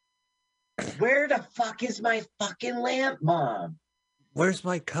 Where the fuck is my fucking lamp, Mom? Where's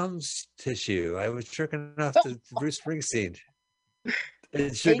my cum tissue? I was jerking off to Bruce Springsteen.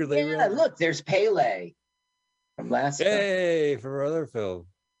 And Sugar Ray. Look, there's Pele from last film. Hey, from our other film.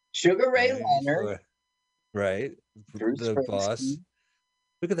 Sugar Ray Leonard. Right. Bruce the Springsteen. Boss.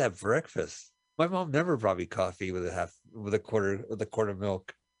 Look at that breakfast. My mom never brought me coffee with a quarter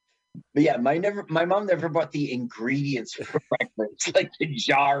milk. But yeah, my mom never bought the ingredients for breakfast, like the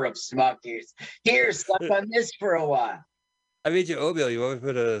jar of Smuckers. Here, suck on this for a while. I made you oatmeal. You want me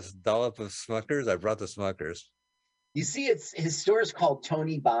to put a dollop of Smuckers? I brought the Smuckers. You see, his store is called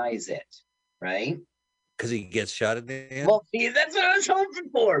Tony Buys It, right? Because he gets shot at the end? Well, see, that's what I was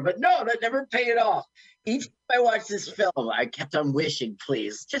hoping for. But no, that never paid off. Each time I watched this film, I kept on wishing,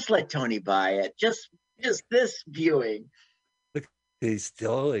 please, just let Tony buy it. Just this viewing. Look, he's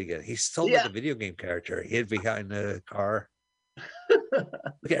stealing it. He's still like a video game character. He hid behind the car.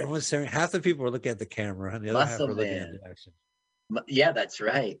 Look, everyone's staring. Half the people are looking at the camera, and the other half are looking at the action. Yeah, that's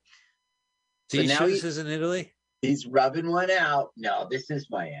right. So you sure this is in Italy? He's rubbing one out. No, this is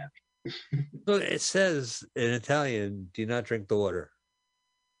Miami. Look, it says in Italian, "Do not drink the water."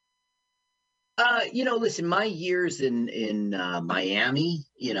 Listen, my years in Miami,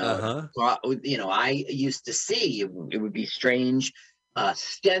 I used to see it would be strange,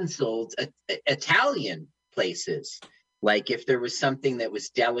 stenciled Italian places. Like if there was something that was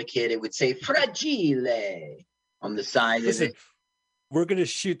delicate, it would say "fragile" on the side of it. We're going to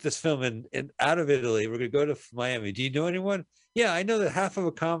shoot this film in out of Italy. We're going to go to Miami. Do you know anyone? Yeah, I know that half of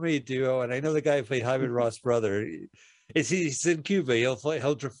a comedy duo, and I know the guy who played Hyman Roth's brother. He's in Cuba. He'll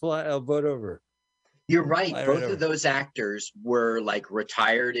boat over. You're right. Both of those actors were like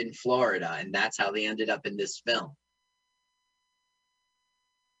retired in Florida, and that's how they ended up in this film.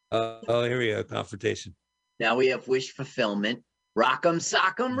 Here we go. Confrontation. Now we have wish fulfillment. Rock'em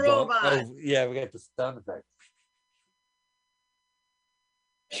sock'em robot. Oh, yeah, we got the sound effect.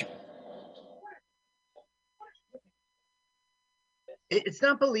 It's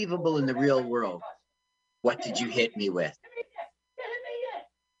not believable in the real world. What did you hit me with?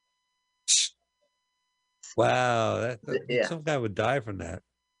 Wow, some guy would die from that.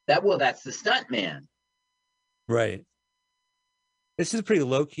 That's the stunt man. Right. This is a pretty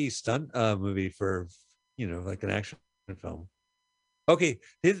low-key stunt movie for, like an action film. Okay,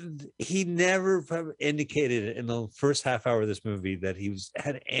 he never indicated in the first half hour of this movie that he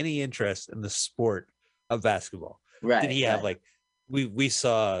had any interest in the sport of basketball. Right. Did he have we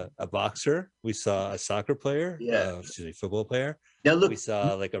saw a boxer, we saw a soccer player, football player. Now look, we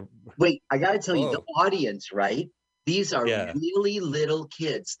saw wait, I gotta tell you, the audience, right? These are really little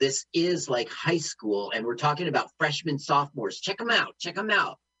kids. This is like high school, and we're talking about freshmen, sophomores. Check them out.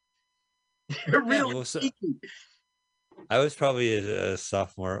 They're really sneaky. I was probably a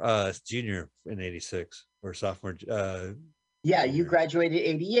sophomore, junior in '86 or sophomore. You graduated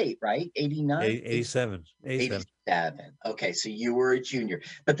 88, right? 89? 87. 87. Okay, so you were a junior.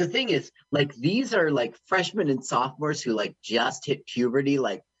 But the thing is, like, these are like freshmen and sophomores who like just hit puberty.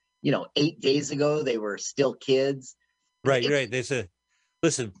 Like, 8 days ago, they were still kids. Right. They said,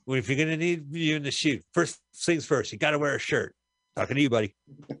 listen, if you're going to need you in the shoot, first things first, you got to wear a shirt. Talking to you, buddy.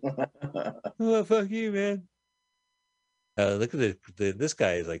 Oh, fuck you, man. Look at this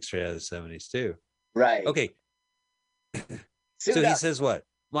guy is like straight out of the 70s too. Right. Okay. So he says what?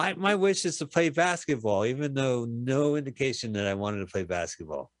 My wish is to play basketball, even though no indication that I wanted to play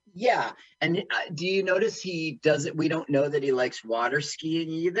basketball. Yeah. And do you notice he doesn't, we don't know that he likes water skiing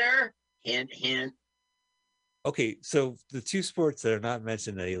either? Hint, hint. Okay. So the two sports that are not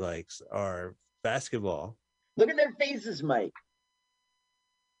mentioned that he likes are basketball. Look at their faces, Mike.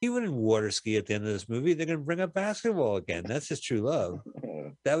 He wouldn't water ski at the end of this movie. They're going to bring up basketball again. That's his true love.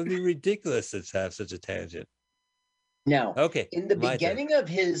 That would be ridiculous to have such a tangent. Now, okay, in the beginning of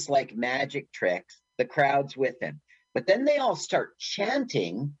his like magic tricks, the crowd's with him, but then they all start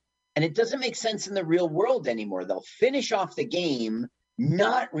chanting, and it doesn't make sense in the real world anymore. They'll finish off the game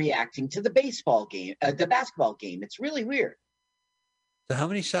not reacting to the basketball game. It's really weird. So how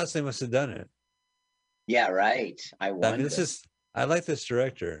many shots they must have done it? Yeah, right. I wonder. I like this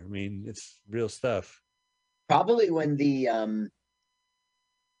director. I mean, it's real stuff. Probably when the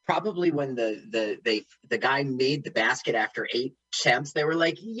guy made the basket after 8 attempts, they were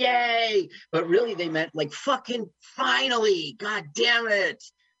like, yay! But really they meant like, fucking finally, god damn it.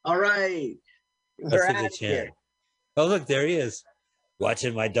 All right. We're out of here. Oh, look, there he is.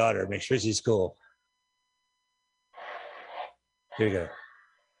 Watching my daughter. Make sure she's cool. Here you go.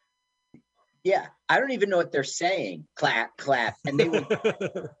 Yeah, I don't even know what they're saying. Clap, clap, and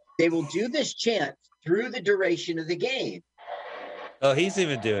they will do this chant through the duration of the game. Oh, he's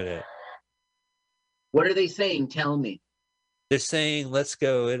even doing it. What are they saying? Tell me. They're saying, "Let's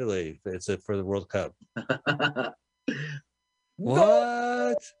go, Italy." It's for the World Cup.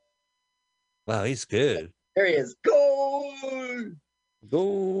 What? Wow, he's good. There he is. Go!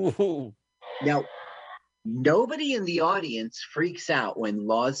 Go! Now, nobody in the audience freaks out when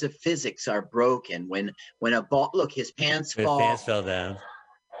laws of physics are broken. When a ball, look, his pants fall. His pants fell down.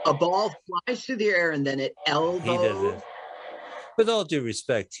 A ball flies through the air and then it elbows. He does it. With all due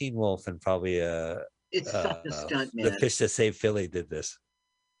respect, Teen Wolf and probably it's such a stunt, man. The Fish That Saved Philly did this.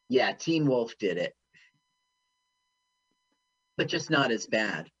 Yeah, Teen Wolf did it, but just not as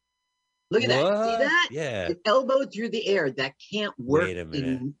bad. Look at that. See that? Yeah. It elbowed through the air. That can't work. Wait a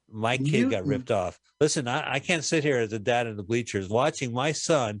minute. My kid got ripped off. Listen, I can't sit here as a dad in the bleachers watching my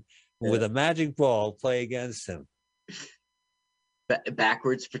son with a magic ball play against him.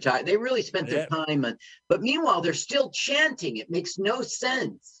 Backwards for time. They really spent their time on, but meanwhile, they're still chanting. It makes no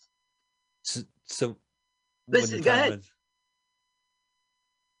sense. So listen, go ahead.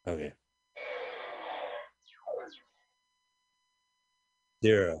 Okay.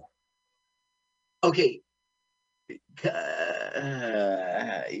 0. Okay.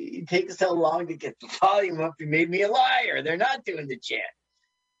 It takes so long to get the volume up. You made me a liar. They're not doing the chant.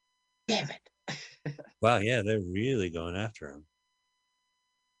 Damn it. Wow, yeah, they're really going after him.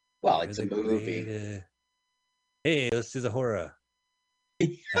 Well, it's a movie. Hey, let's do the horror.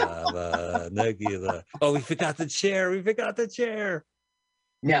 Oh, we forgot the chair.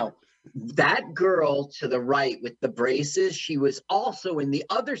 Now, that girl to the right with the braces, she was also in the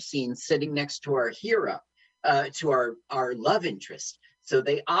other scene sitting next to our hero, to our love interest. So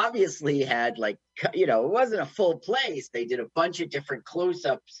they obviously had, like, it wasn't a full place. They did a bunch of different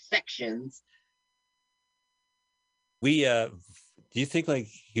close-up sections. Do you think, like,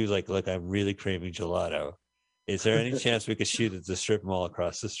 he was like, look, I'm really craving gelato. Is there any chance we could shoot at the strip mall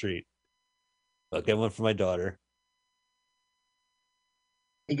across the street? I'll get one for my daughter.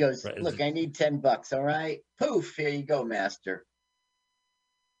 He goes, look, I need $10. All right. Poof. Here you go, master.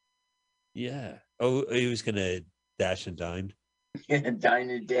 Yeah. Oh, he was going to dash and dine. Dine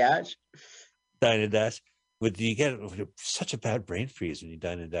and dash. Dine and dash. But you get such a bad brain freeze when you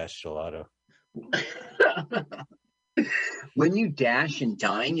dine and dash gelato. When you dash and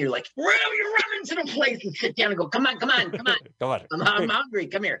dine, you're like, you run into the place and sit down and go, come on. Come on. I'm hungry.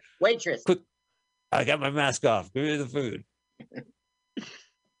 Come here. Waitress. Quick. I got my mask off. Give me the food.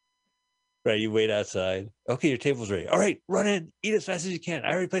 Right, you wait outside. Okay, your table's ready. All right, run in. Eat as fast as you can.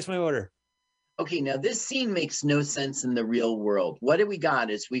 I already placed my order. Okay, now this scene makes no sense in the real world. What do we got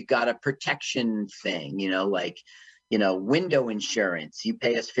is we've got a protection thing, window insurance. You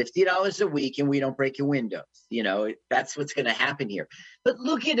pay us $50 a week and we don't break your windows. That's what's going to happen here. But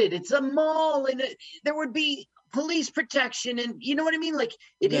look at it. It's a mall and there would be police protection and you know what I mean? Like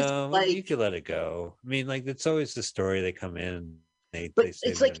it is like you can let it go. I mean, like it's always the story they come in.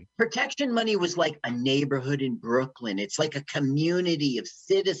 It's like protection money was like a neighborhood in Brooklyn. It's like a community of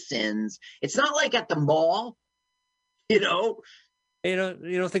citizens. It's not like at the mall, You don't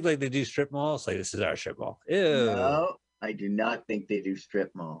think like they do strip malls? Like this is our strip mall. Ew. No, I do not think they do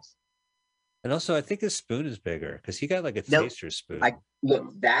strip malls. And also, I think his spoon is bigger because he got like a taster spoon.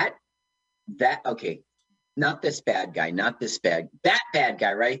 Okay, not this bad guy, that bad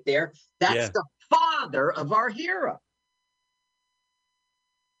guy right there. That's the father of our hero.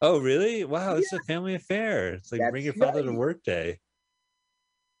 Oh, really? Wow, it's a family affair. It's like bring your father to work day.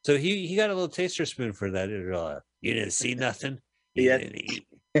 So he got a little taster spoon for that. You didn't see nothing? You didn't eat.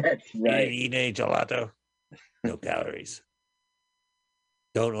 That's right. You didn't eat any gelato? No calories.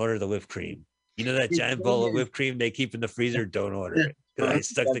 Don't order the whipped cream. You know that giant bowl of whipped cream they keep in the freezer? Don't order it. Because I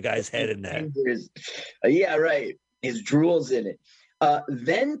stuck the guy's head in there. Yeah, right. His drool's in it.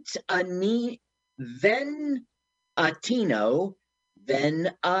 Venatino. His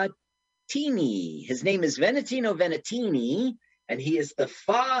name is Venatino Venatini, and he is the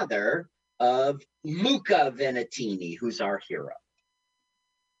father of Luca Venatini, who's our hero.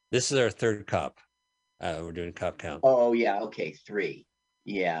 This is our third cop. We're doing cop count. Oh, yeah. Okay, 3.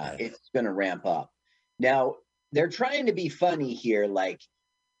 Yeah, it's going to ramp up. Now, they're trying to be funny here, like,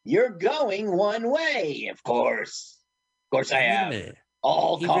 you're going one way, of course. Of course I am.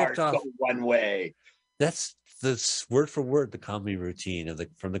 All cars go one way. That's the word for word, the comedy routine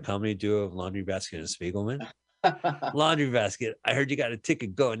from the comedy duo of Laundry Basket and Spiegelman. Laundry Basket, I heard you got a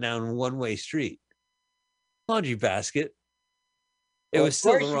ticket going down one-way street. laundry basket. It Well, was of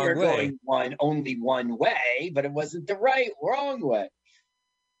still course the you're wrong way. going only one way, but it wasn't the wrong way.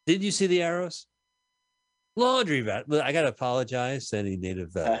 Did you see the arrows? Laundry basket. I got to apologize to any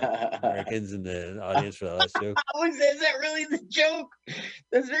Native Americans in the audience for the last joke. Is that really the joke?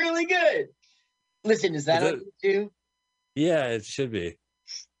 That's really good. Listen, is that on YouTube? Yeah, it should be.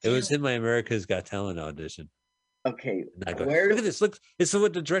 It was in my America's Got Talent audition. Okay. And I go, look at this. Look, it's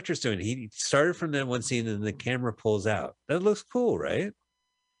what the director's doing. He started from that one scene and the camera pulls out. That looks cool, right?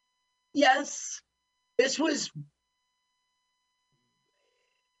 Yes. This was...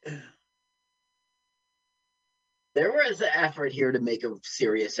 There was an effort here to make a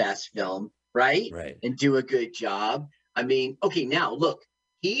serious-ass film, right? Right. And do a good job. I mean, okay, now, look.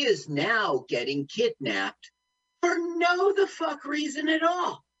 He is now getting kidnapped for no the fuck reason at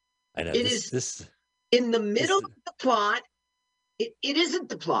all. I know. It is in the middle of the plot. It isn't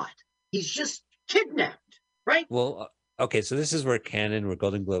the plot. He's just kidnapped, right? Well, okay, so this is where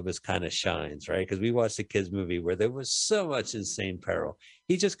Golden Globus kind of shines, right? Because we watched a kids movie where there was so much insane peril.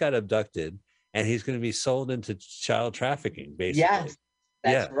 He just got abducted, and he's going to be sold into child trafficking, basically. Yes,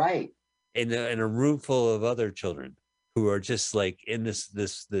 that's right. In a room full of other children who are just like in this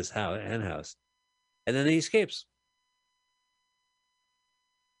house, and then he escapes.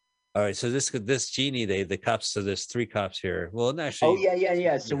 All right, so this genie, the cops. So there's 3 cops here. Well, actually,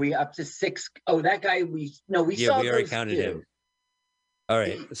 yeah. So we up to 6. Oh, that guy we saw. We already counted him. All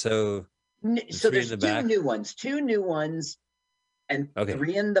right, so there's 2 new ones, 2 new ones, and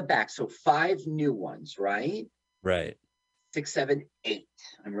 3 in the back. So 5 new ones, right? Right. 6, 7, 8.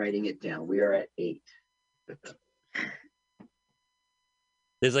 I'm writing it down. We are at 8.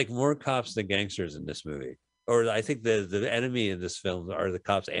 There's like more cops than gangsters in this movie. Or I think the enemy in this film are the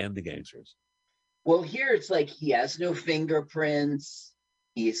cops and the gangsters. Well, here it's like he has no fingerprints.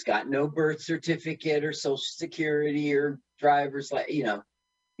 He's got no birth certificate or social security or driver's license.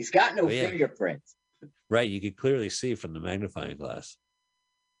 He's got no fingerprints. Right. You could clearly see from the magnifying glass.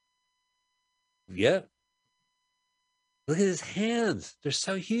 Yeah. Look at his hands. They're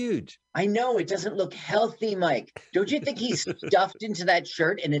so huge. I know. It doesn't look healthy, Mike. Don't you think he's stuffed into that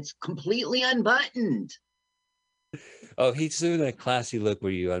shirt and it's completely unbuttoned? Oh, he's doing that classy look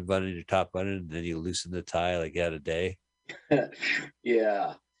where you unbutton your top button and then you loosen the tie like you had a day.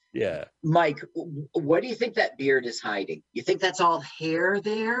 Yeah. Yeah. Mike, what do you think that beard is hiding? You think that's all hair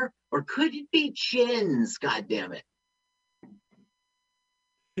there? Or could it be chins? God damn it.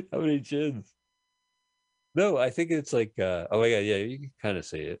 How many chins? No, I think it's like, oh my God, yeah, you can kind of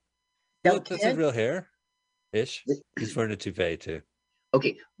see it. Now, look, that's a real hair-ish. He's wearing a toupee too.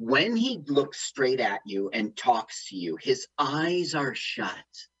 Okay, when he looks straight at you and talks to you, his eyes are shut.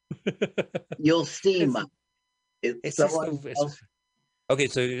 You'll see him. Okay,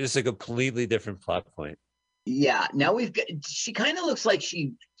 so it's a completely different plot point. Yeah, now she kind of looks like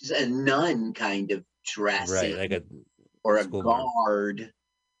she's a nun kind of dressing. Right, like a guard.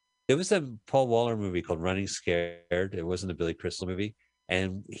 There was a Paul Waller movie called Running Scared. It wasn't a Billy Crystal movie.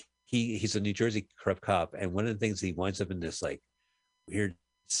 And he's a New Jersey corrupt cop. And one of the things, he winds up in this like weird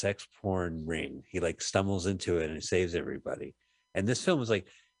sex porn ring. He like stumbles into it and he saves everybody. And this film was like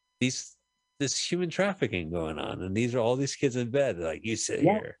this human trafficking going on. And these are all these kids in bed. Like, you sit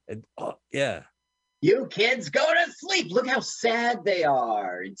here. And you kids go to sleep. Look how sad they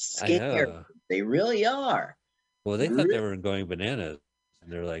are. It's scary. They really are. Well, they thought they were going bananas.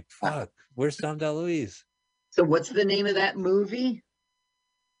 And they're like, fuck, where's Tom DeLuise? So what's the name of that movie?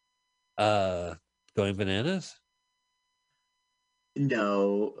 Going Bananas?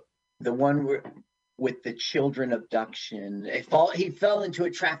 No, the one with the children abduction. He fell into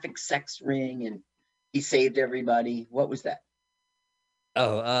a traffic sex ring and he saved everybody. What was that?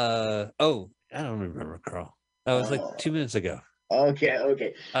 I don't remember, Carl. That was like 2 minutes ago.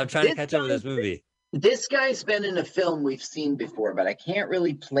 Okay. I'm trying to catch up with this movie. This guy's been in a film we've seen before, but I can't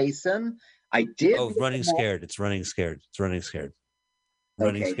really place him. I did. Oh, Running Scared. It's Running Scared. Running Scared.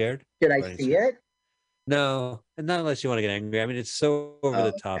 Did I see it? No, and not unless you want to get angry. I mean, it's so over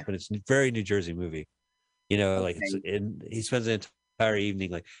the top, and it's a very New Jersey movie. Like he spends the entire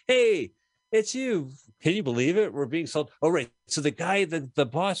evening like, "Hey, it's you. Can you believe it? We're being sold." Oh, right. So the guy, the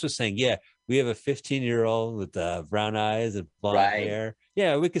boss was saying, "Yeah, we have a 15-year-old with brown eyes and blonde hair.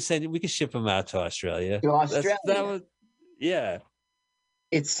 Yeah, we could ship him out to Australia."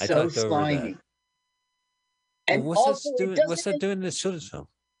 It's so slimy. And what's that doing in this children's film?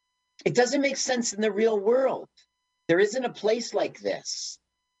 It doesn't make sense in the real world. There isn't a place like this.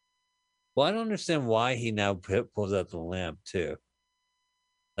 Well, I don't understand why he now pulls out the lamp too.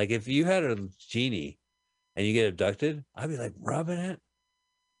 Like, if you had a genie and you get abducted, I'd be like rubbing it.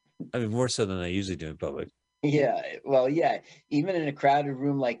 I mean, more so than I usually do in public. Yeah, well, yeah. Even in a crowded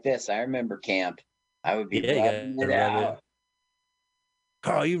room like this, I remember camp. I would be Yeah, you rubbing gotta it rub out. it.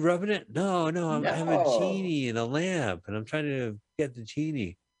 Carl, you rubbing it? No, I have a No. genie and a lamp, and I'm trying to get the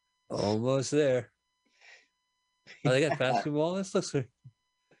genie. Almost there. Oh, they got basketball. This looks like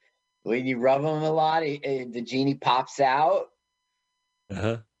When you rub them a lot, the genie pops out.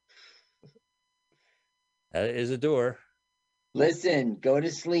 uh-huh. That is a door. Listen, go to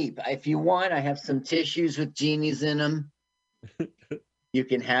sleep. If you want, I have some tissues with genies in them. You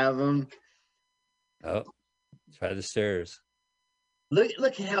can have them. Oh, try the stairs.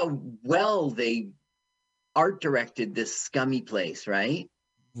 Look at how well they art directed this scummy place, right?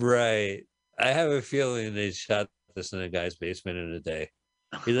 Right. I have a feeling they shot this in a guy's basement in a day.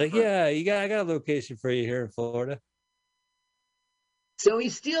 He's like, yeah, I got a location for you here in Florida. So he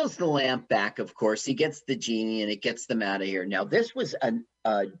steals the lamp back, of course. He gets the genie and it gets them out of here. Now, this was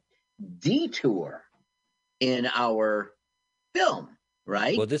a detour in our film,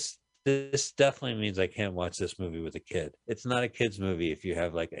 right? Well, this definitely means I can't watch this movie with a kid. It's not a kid's movie if you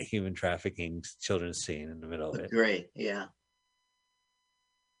have like a human trafficking children's scene in the middle of it. Great, yeah.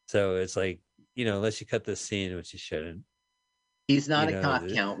 So it's like, unless you cut the scene, which you shouldn't. He's not a cop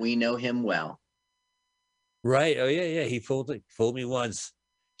count. We know him well. Right. Oh yeah. He fooled me once.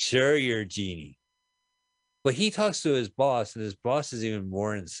 Sure, you're a genie. But he talks to his boss, and his boss is even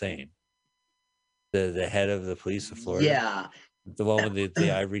more insane. The head of the police of Florida. Yeah. The one with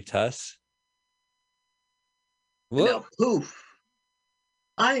the ivory tusks. Now, poof.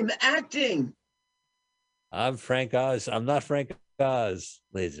 I'm acting. I'm Frank Oz. I'm not Frank Oz,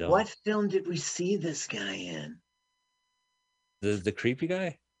 ladies and gentlemen. What film did we see this guy in? The creepy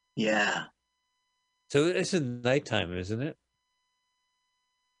guy? Yeah. So it's in nighttime, isn't it?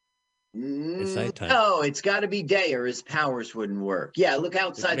 It's nighttime. No, it's got to be day or his powers wouldn't work. Yeah, look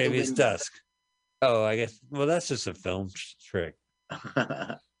outside the window. Maybe it's dusk. Oh, I guess. Well, that's just a film trick.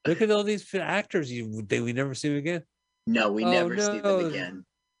 Look at all these actors we never see them again. No, we never see them again.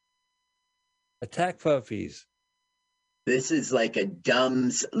 Attack puppies. This is like a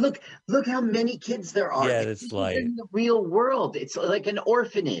dumb. Look how many kids there are. Yeah, it's like in the real world. It's like an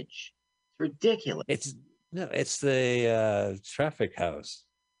orphanage. It's ridiculous. It's the traffic house.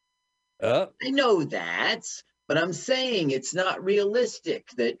 Oh, I know that, but I'm saying it's not realistic.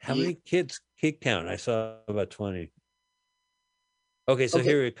 How many kid count? I saw about 20. Okay, so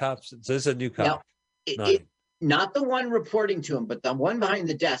here are cops. So this is a new cop. Now, not the one reporting to him, but the one behind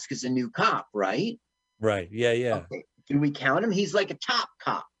the desk is a new cop, right? Right. Yeah. Okay. Do we count him? He's like a top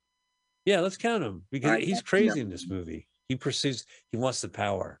cop. Yeah, let's count him because he's crazy in this movie. He wants the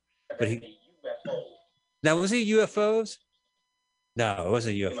power. But now, was he UFOs? No, it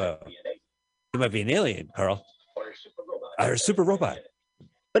wasn't a UFO. He might be an alien, Carl. Or a super robot.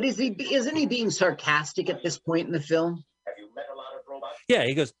 But isn't he being sarcastic at this point in the film? Yeah,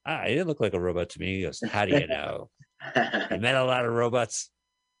 he goes, he didn't look like a robot to me. He goes, how do you know? I met a lot of robots.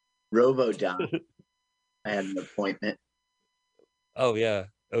 Robo-Don. I had an appointment. Oh, yeah.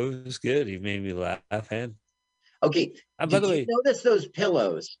 It was good. He made me laugh, man. Okay. By the way, notice those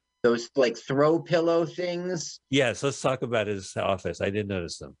pillows? Those like throw pillow things? Yes, let's talk about his office. I didn't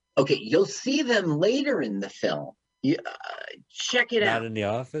notice them. Okay, you'll see them later in the film. Check it out. Not in the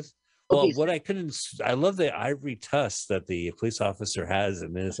office? Well, I love the ivory tusk that the police officer has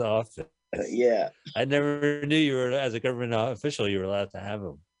in his office. Yeah. I never knew as a government official, you were allowed to have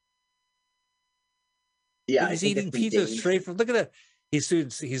them. Yeah. He's eating pizza straight from, look at that. He's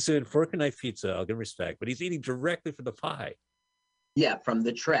doing fork and knife pizza. I'll give him respect, but he's eating directly from the pie. Yeah, from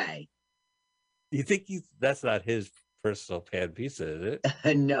the tray. You think that's not his personal pan pizza, is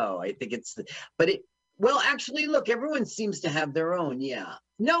it? No, I think well, actually, look, everyone seems to have their own. Yeah.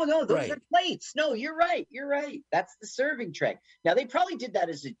 No, those are plates. No, you're right. That's the serving tray. Now, they probably did that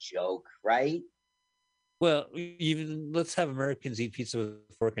as a joke, right? Well, let's have Americans eat pizza with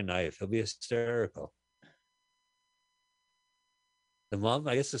a fork and knife. It'll be hysterical. The mom,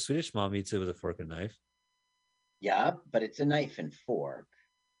 I guess the Swedish mom eats it with a fork and knife. Yeah, but it's a knife and fork.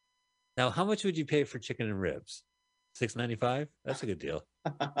 Now, how much would you pay for chicken and ribs? $6.95? That's a good deal.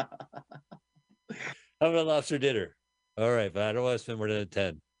 How about lobster dinner? All right, but I don't want to spend more than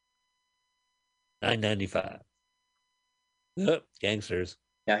 10. $9.95. Oh, gangsters.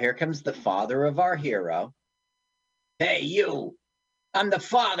 Now here comes the father of our hero. Hey, you. I'm the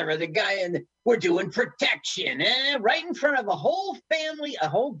father of the guy, and we're doing protection, right in front of a whole family, a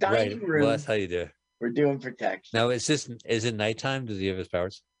whole dining room. Well, that's how you do it. We're doing protection. Now, is it nighttime? Does he have his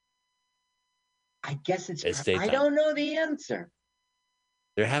powers? I guess it's daytime. I don't know the answer.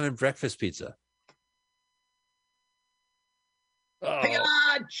 They're having breakfast pizza. Oh.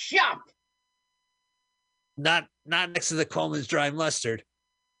 Chop! Not next to the Coleman's dry mustard.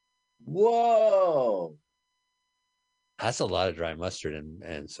 Whoa. That's a lot of dry mustard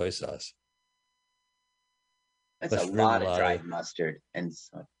and soy sauce. That's a lot of dried mustard and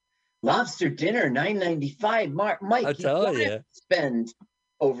lobster dinner, $9.95. Mike, I'm telling you, spend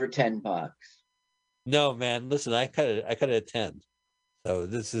over $10. No, man. Listen, I cut it at 10. So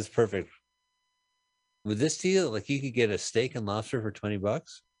this is perfect. With this deal, like you could get a steak and lobster for $20.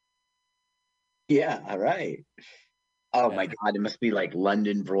 Yeah, all right. Oh my God, it must be like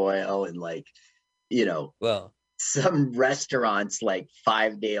London broil and like, well, some restaurants like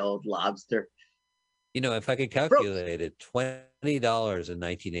 5-day-old lobster. If I could calculate it, $20 in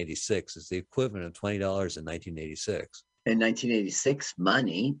 1986 is the equivalent of $20 in 1986. In 1986,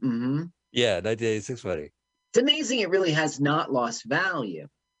 money. Mm-hmm. Yeah, 1986 money. It's amazing it really has not lost value.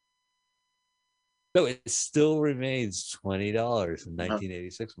 No, it still remains $20 in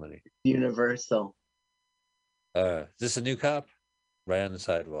 1986 money. Universal. Is this a new cop? Right on the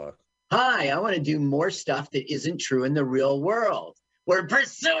sidewalk. Hi, I want to do more stuff that isn't true in the real world. We're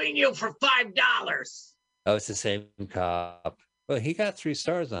pursuing you for $5. Oh, it's the same cop. Well, he got 3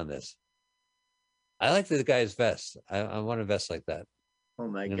 stars on this. I like the guy's vest. I want a vest like that. Oh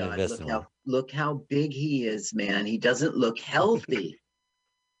my God! Look how big he is, man. He doesn't look healthy.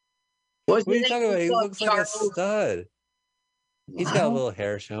 What are you talking about? He looks like a stud. He's got a little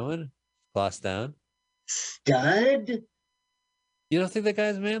hair showing, glossed down. Stud? You don't think that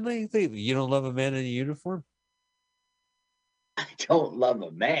guy's manly? You don't love a man in a uniform? I don't love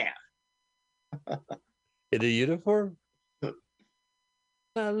a man. In a uniform?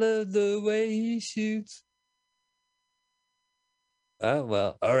 I love the way he shoots. Oh,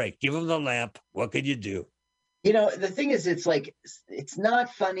 well, all right. Give him the lamp. What can you do? The thing is, it's like, it's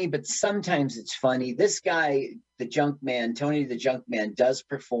not funny, but sometimes it's funny. This guy, the junk man, Tony the Junk Man, does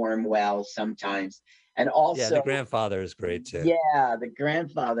perform well sometimes. And also, yeah, the grandfather is great too. Yeah, the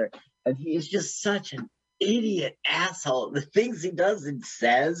grandfather. And he is just such an idiot asshole. The things he does and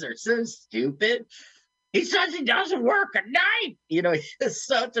says are so stupid. He says he doesn't work at night. He's just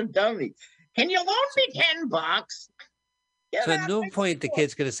such a dummy. Can you loan me $10? So at no point the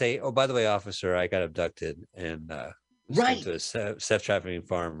kid's going to say, "Oh, by the way, officer, I got abducted and right to a sex trafficking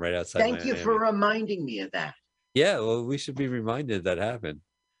farm right outside." Thank you for reminding me of that. Yeah, well, we should be reminded that happened.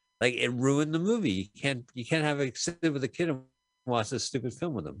 Like it ruined the movie. You can't have a sit with a kid and watch this stupid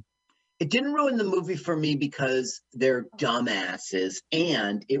film with them. It didn't ruin the movie for me because they're dumbasses,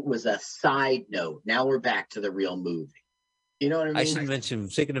 and it was a side note. Now we're back to the real movie. You know what I mean? I should mention,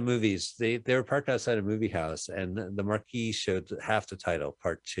 speaking of movies, they were parked outside a movie house, and the marquee showed half the title,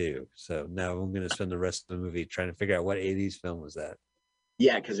 Part 2. So now I'm going to spend the rest of the movie trying to figure out what 80s film was that.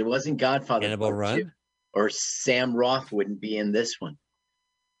 Yeah, because it wasn't Godfather. Cannibal Run? 2, or Sam Roth wouldn't be in this one.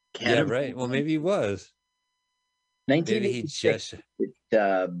 Yeah, right. Well, maybe he was. Maybe he just...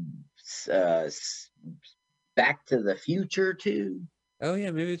 Back to the Future 2. Oh, yeah,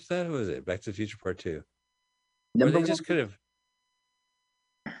 maybe that was it. Back to the Future Part 2. Number or they just could have...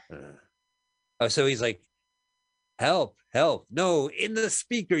 Oh, so he's like, help. No, in the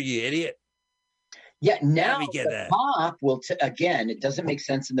speaker, you idiot. Yeah, now the cop will, again, it doesn't make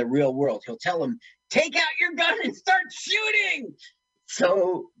sense in the real world. He'll tell him, take out your gun and start shooting.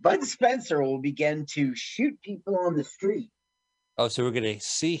 So Bud Spencer will begin to shoot people on the street. Oh, so we're going to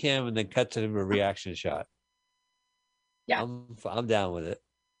see him and then cut to a reaction shot. Yeah. I'm down with it.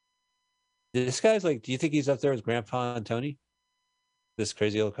 This guy's like, do you think he's up there with Grandpa and Tony? This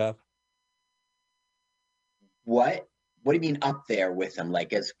crazy old cop? What? What do you mean up there with him?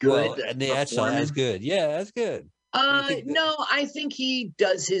 Like as good? Well, and as good. Yeah, that's good. No, I think he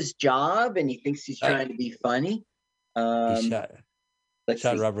does his job and he thinks he's trying to be funny. He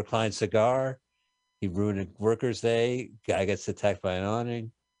shot Robert Klein's cigar. He ruined a worker's day. Guy gets attacked by an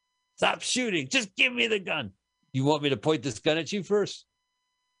awning. Stop shooting. Just give me the gun. You want me to point this gun at you first?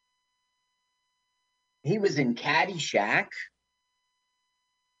 He was in Caddyshack.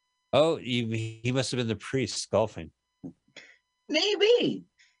 Oh, he must have been the priest golfing. Maybe.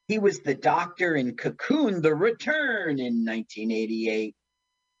 He was the doctor in Cocoon, The Return in 1988.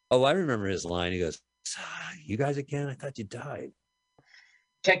 Oh, I remember his line. He goes, you guys again? I thought you died.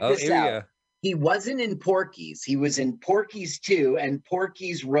 Check this out. He wasn't in Porky's. He was in Porky's 2 and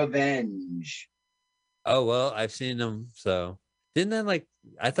Porky's Revenge. Oh, well, I've seen them. So didn't that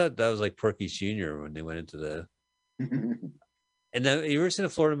I thought that was like Porky's Jr. when they went into the... And then you ever seen a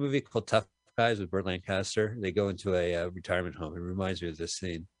Florida movie called Tough Guys with Burt Lancaster? They go into a retirement home. It reminds me of this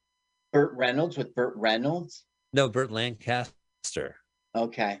scene. Burt Reynolds with Burt Reynolds? No, Burt Lancaster.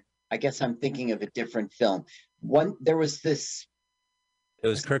 Okay. I guess I'm thinking of a different film. There was this It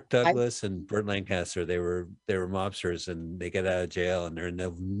was Kirk Douglas and Burt Lancaster. They were mobsters, and they get out of jail, and they're in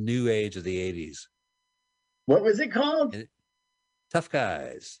the new age of the 80s. What was it called? Tough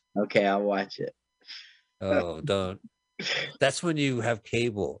Guys. Okay, I'll watch it. Oh, don't. That's when you have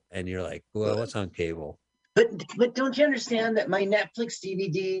cable, and you're like, well, what's on cable? But don't you understand that my Netflix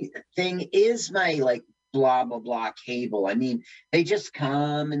DVD thing is my like blah blah blah cable? I mean, they just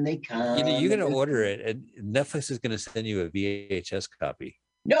come and they come. You're gonna order it, and Netflix is gonna send you a VHS copy.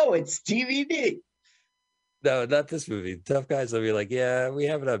 No, it's DVD. No, not this movie. Tough Guys will be like, yeah, we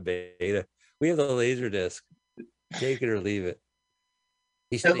have it on beta. We have the laser disc. Take it or leave it.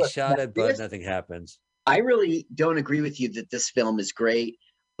 They shot it, but nothing happens. I really don't agree with you that this film is great,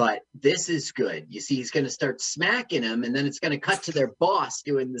 but this is good. You see, he's going to start smacking him, and then it's going to cut to their boss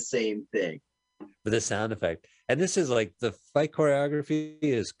doing the same thing. With the sound effect. And this is like, the fight choreography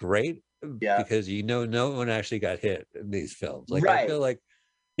is great, because no one actually got hit in these films. Like, I feel like,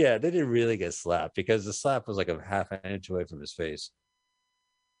 yeah, they didn't really get slapped, because the slap was like a half an inch away from his face.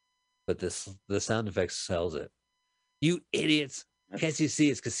 But the sound effects sells it. You idiots. Can't you see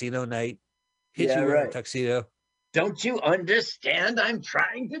it's casino night? Hit you wearing a tuxedo. Don't you understand? I'm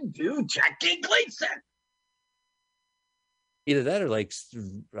trying to do Jackie Gleason. Either that or like,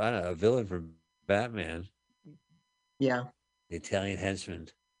 I don't know, a villain from Batman. Yeah. The Italian henchman.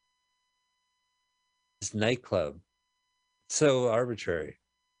 This nightclub. So arbitrary.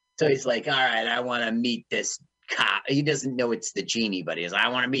 So he's like, all right, I want to meet this cop. He doesn't know it's the genie, but he's like, I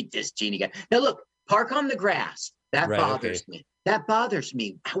want to meet this genie guy. Now look, park on the grass. That bothers me. That bothers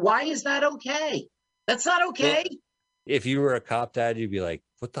me. Why is that okay? That's not okay. Well, if you were a cop dad, you'd be like,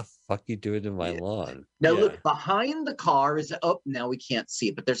 what the fuck are you doing to my lawn? Now look, behind the car is, now we can't see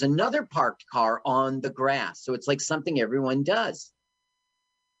it, but there's another parked car on the grass. So it's like something everyone does.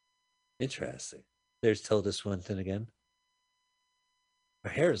 Interesting. There's Tilda Swinton again. Her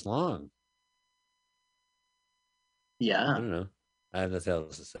hair is long. Yeah. I don't know. I have nothing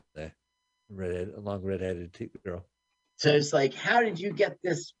else to say. Long redheaded girl. So it's like, how did you get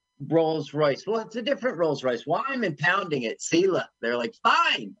this Rolls Royce? Well, it's a different Rolls Royce. Well, I'm impounding it. See, look, they're like,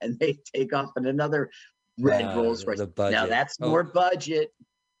 fine. And they take off in another red Rolls Royce. Now that's more budget.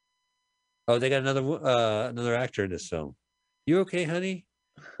 Oh, they got another actor in this film. You okay, honey?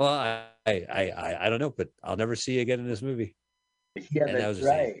 Well, I don't know, but I'll never see you again in this movie. Yeah, and that's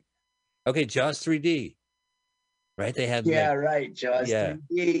right. Okay, Jaws 3D. Right? They had Jaws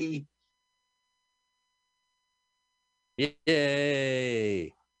 3D.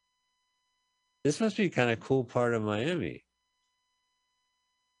 Yay! This must be kind of cool part of Miami.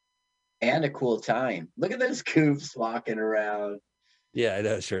 And a cool time. Look at those coofs walking around. Yeah, I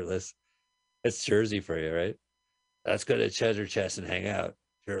know, shirtless. It's Jersey for you, right? Let's go to Cheddar Chest and hang out,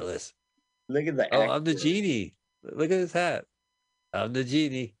 shirtless. Look at the Oh, I'm the genie. Look at his hat. I'm the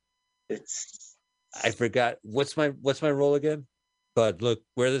genie. I forgot. What's my role again? But look,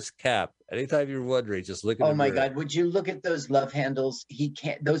 wear this cap. Anytime you're wondering, just look at Oh my God, would you look at those love handles? He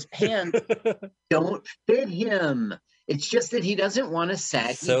can't, those pants don't fit him. It's just that he doesn't want to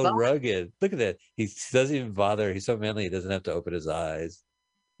sag. So rugged. Look at that. He doesn't even bother. He's so manly, he doesn't have to open his eyes.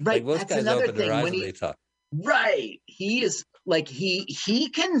 Right. Like most guys open their eyes when they talk. Right. He is like, he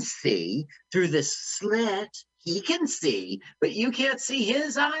can see through this slit. He can see, but you can't see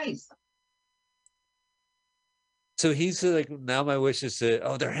his eyes. So he's like, now my wish is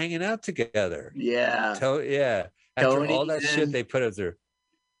to, they're hanging out together. Yeah. After Tony all that shit they put up through.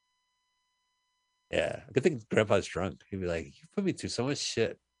 Yeah. Good thing Grandpa's drunk. He'd be like, you put me through so much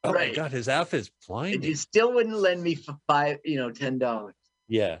shit. Oh my God, his outfit's blinding. And you still wouldn't lend me for $10.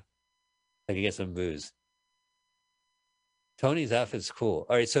 Yeah. I can get some booze. Tony's outfit's cool.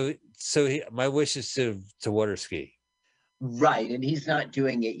 All right. So my wish is to water ski. Right, and he's not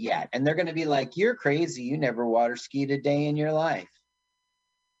doing it yet. And they're going to be like, you're crazy. You never water skied a day in your life.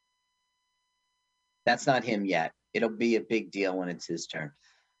 That's not him yet. It'll be a big deal when it's his turn.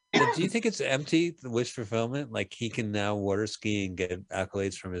 But do you think it's empty, the wish fulfillment? Like he can now water ski and get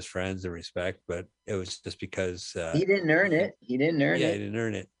accolades from his friends and respect, but it was just because... he didn't earn it. He didn't earn it. Yeah, he didn't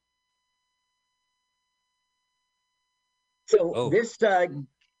earn it. So this...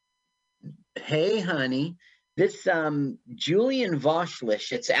 hey, honey... This Julian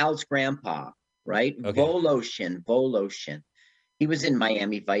Voshlish, it's Al's grandpa, right? Okay. Voloshin. He was in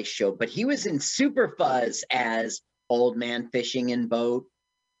Miami Vice show, but he was in Super Fuzz as Old Man Fishing in Boat.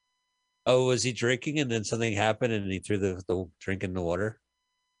 Oh, was he drinking and then something happened and he threw the drink in the water?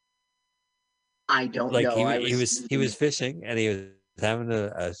 I don't know. He was fishing and he was having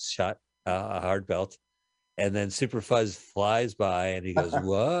a shot, a hard belt, and then Super Fuzz flies by and he goes,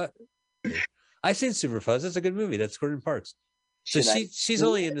 "What?" I've seen Super Fuzz. That's a good movie. That's Gordon Parks. So she's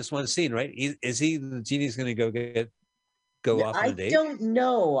only in this one scene, right? Is he the genie's going to go off on a date? I don't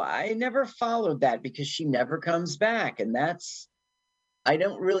know. I never followed that because she never comes back, and I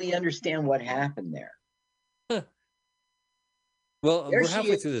don't really understand what happened there. Huh. Well, we're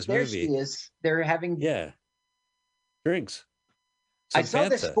halfway through this movie. There she is. They're having drinks. I saw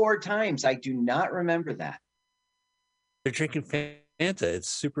this 4 times. I do not remember that. They're drinking Fanta. It's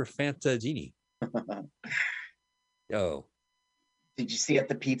super Fanta Genie. Oh. Did you see at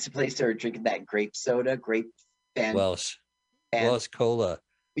the pizza place they were drinking that grape soda? Welsh cola.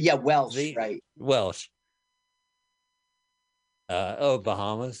 Yeah, Welsh, right. Welsh.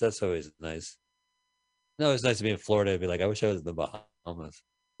 Bahamas. That's always nice. No, it's nice to be in Florida and be like, I wish I was in the Bahamas.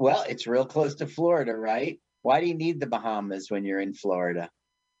 Well, it's real close to Florida, right? Why do you need the Bahamas when you're in Florida?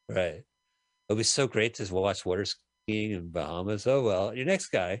 Right. It'll be so great to watch water skiing in Bahamas. Oh, well, your next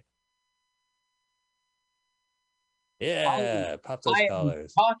guy. Yeah, pop those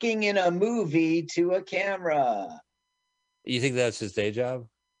collars. Talking in a movie to a camera. You think that's his day job?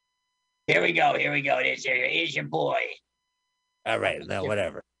 Here we go. Here's your boy. All right, now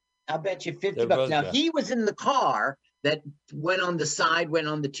whatever. I'll bet you $50. Now, he was in the car that went on the side, went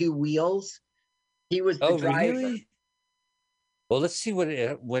on the 2 wheels. He was the driver. Really? Well, let's see when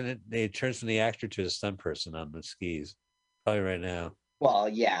it turns from the actor to a stunt person on the skis. Probably right now. Well,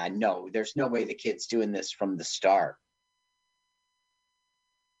 yeah, no, there's no way the kid's doing this from the start.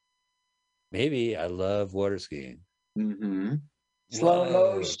 Maybe. I love water skiing. Mm-hmm. Slow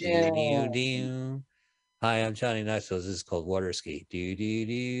motion. Hi, I'm Johnny Knoxville. This is called water ski.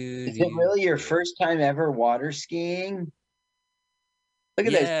 Is it really your first time ever water skiing? Look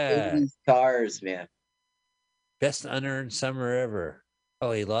at those cars, man. Best unearned summer ever.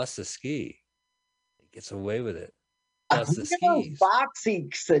 Oh, he lost the ski. He gets away with it. Lost the skis.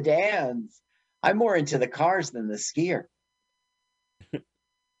 Boxy sedans. I'm more into the cars than the skier.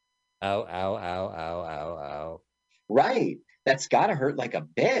 Ow, ow, ow, ow, ow, ow. Right. That's got to hurt like a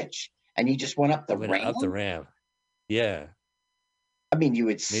bitch. And he just went up the ramp? Up the ramp. Yeah. I mean, you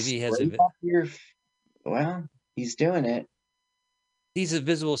would maybe he has well, he's doing it. These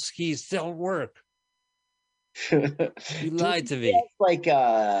invisible skis don't work. You lied to me. Like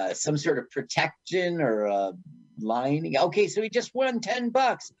some sort of protection or lining. Okay, so he just won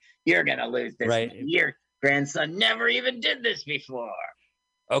 $10. You're gonna lose this. Right. Your grandson never even did this before.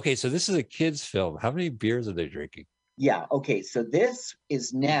 Okay, so this is a kid's film. How many beers are they drinking? Yeah, okay, so this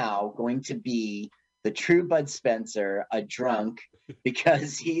is now going to be the true Bud Spencer, a drunk,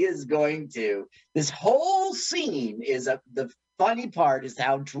 because he is going to. This whole scene is the funny part is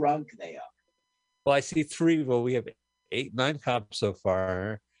how drunk they are. Well, I see 3. Well, we have 9 cops so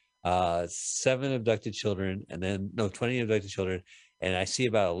far, 7 abducted children, and then 20 abducted children, and I see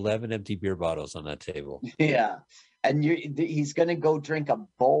about 11 empty beer bottles on that table. Yeah, and he's going to go drink a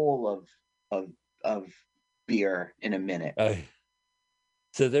bowl of beer in a minute.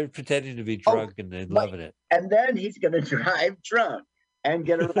 So they're pretending to be drunk and they're loving it. And then he's going to drive drunk and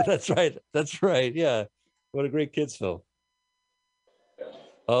get arrested. That's right. Yeah. What a great kids film.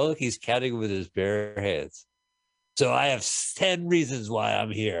 Oh, look, he's counting with his bare hands. So I have 10 reasons why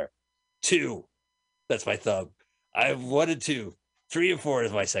I'm here. 2. That's my thumb. I have 1 and 2. 3 and 4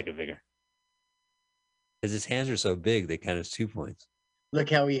 is my second finger. Because his hands are so big, they count as 2 points. Look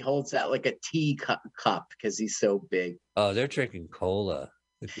how he holds that like a tea cup because he's so big. Oh, they're drinking cola.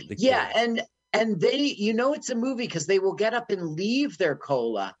 Yeah, and they, it's a movie because they will get up and leave their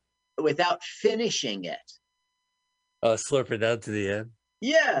cola without finishing it. Oh, slurp it down to the end.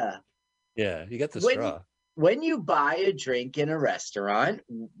 Yeah. Yeah, you got the straw. When you buy a drink in a restaurant,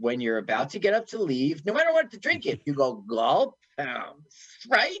 when you're about to get up to leave, no matter what to drink it, you go gulp,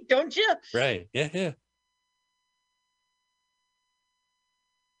 right? Don't you? Right. Yeah.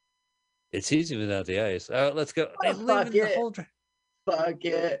 It's easy without the ice. Let's go. Fuck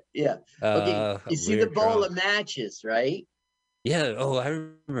it. Yeah. Okay. You see the bowl of matches, right? Yeah. Oh, I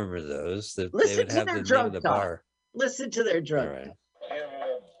remember those. They would have the name of the bar. Listen to their drunk. All right.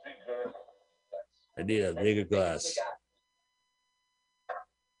 I need a bigger glass.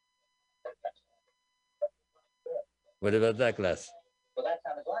 What about that glass? Well, that's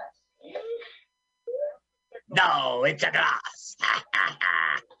not a glass. No, it's a glass.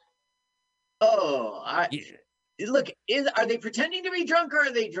 Look, are they pretending to be drunk or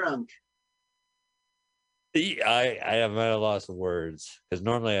are they drunk? I am at a loss of words because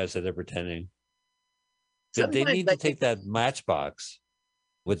normally I said they're pretending. But they need to take that matchbox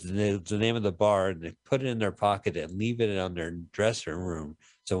with the name of the bar and they put it in their pocket and leave it on their dressing room.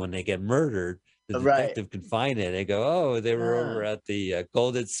 So when they get murdered, the detective can find it and go, oh, they were over at the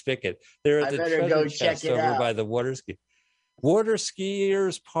Golden Spigot. They're at the treasure chest over by the water ski. Water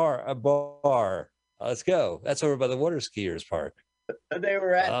skiers bar. Let's go. That's over by the water skiers park. They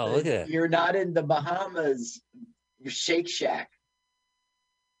were at Look at it. You're Not in the Bahamas Shake Shack.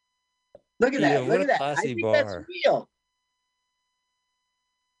 Look at that. What Look a at that. I classy think that's bar. real.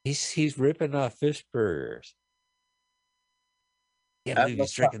 He's ripping off fish burgers. Can't believe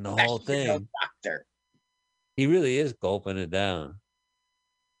he's drinking the whole thing. Doctor. He really is gulping it down.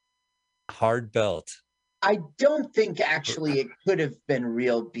 Hard belt. I don't think actually it could have been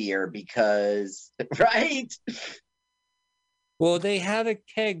real beer because, right? Well, they had a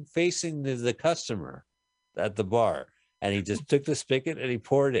keg facing the customer at the bar, and he just took the spigot and he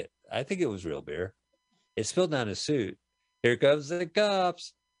poured it. I think it was real beer. It spilled down his suit. Here comes the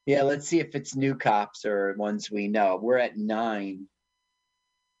cops. Yeah, let's see if it's new cops or ones we know. We're at 9.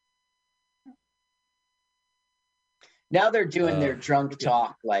 Now they're doing their drunk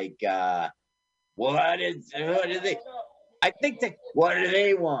talk like, what do they? I think what do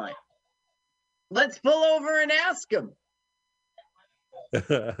they want? Let's pull over and ask them.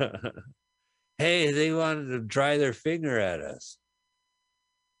 Hey, they wanted to dry their finger at us.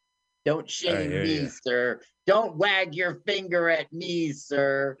 Don't shame me, sir. Don't wag your finger at me,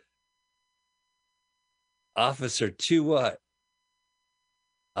 sir. Officer, to what?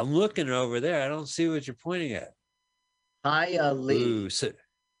 I'm looking over there. I don't see what you're pointing at. Hi, Ali. Ooh, so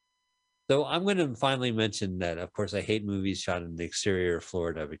I'm going to finally mention that, of course, I hate movies shot in the exterior of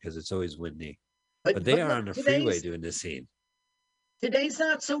Florida because it's always windy. But they are on the freeway doing this scene. Today's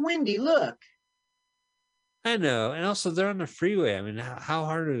not so windy. Look. I know. And also, they're on the freeway. I mean, how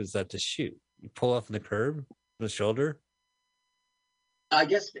hard is that to shoot? You pull off on the curb, the shoulder? I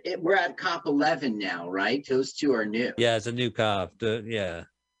guess we're at Cop 11 now, right? Those two are new. Yeah, it's a new cop. Yeah.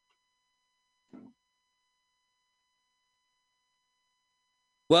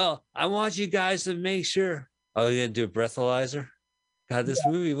 Well, I want you guys to make sure. Oh, you're going to do a breathalyzer? God, this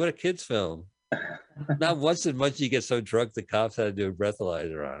movie, what a kid's film. Not once in much you get so drunk the cops had to do a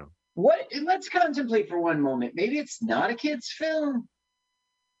breathalyzer on him. Let's contemplate for one moment. Maybe it's not a kid's film.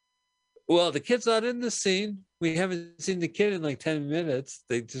 Well, the kid's not in the scene. We haven't seen the kid in like 10 minutes.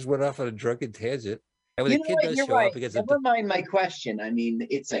 They just went off on a drunken tangent. And when the kid does show up, it gets Never mind my question. I mean,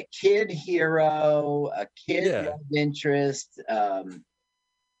 it's a kid hero, a kid of interest,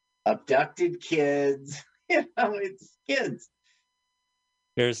 abducted kids. It's kids.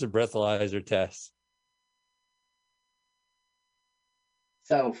 Here's the breathalyzer test.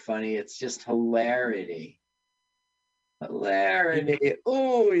 So funny. It's just hilarity. Hilarity.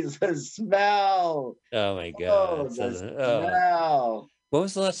 Ooh, it's a smell. Oh my God. Oh, the smell. When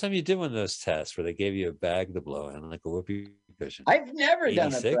was the last time you did one of those tests where they gave you a bag to blow in, like a whoopee cushion? I've never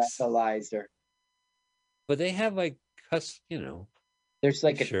done a breathalyzer. But they have like, there's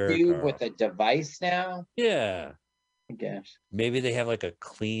like a tube with a device now. Yeah. I guess. Maybe they have like a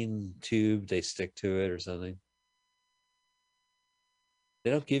clean tube they stick to it or something. They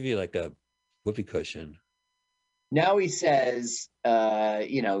don't give you like a whoopee cushion. Now he says,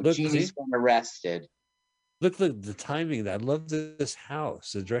 look, Jeannie's been arrested. Look, the timing. I love this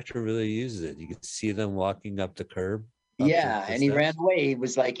house. The director really uses it. You can see them walking up the curb. Yeah, and he ran away. He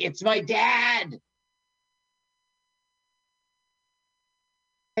was like, "It's my dad."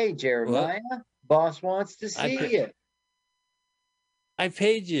 Hey, Jeremiah, boss wants to see you. I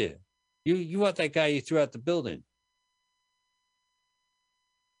paid you. You want that guy you threw out the building?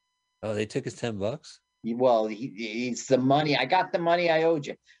 Oh, they took his $10. Well, he's the money. I got the money I owed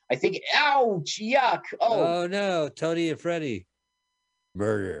you. I think, ouch, yuck. Oh no, Tony and Freddie.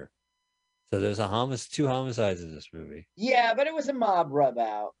 Murder. So there's two homicides in this movie. Yeah, but it was a mob rub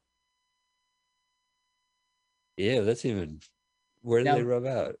out. Yeah, that's even, where did they rub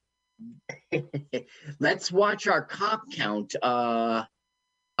out? Let's watch our cop count.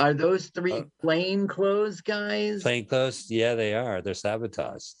 Are those 3 plainclothes guys? Plainclothes? Yeah, they are. They're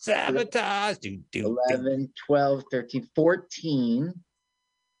sabotage. Sabotage! 11, 12, 13, 14.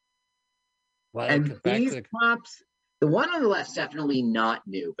 Well, and these cops, the one on the left's definitely not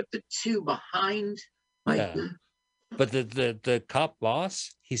new, but the 2 behind might be. But the cop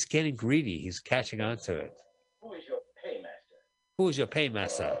boss, he's getting greedy. He's catching on to it. Who is your paymaster? Who is your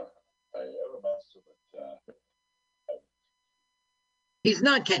paymaster? He's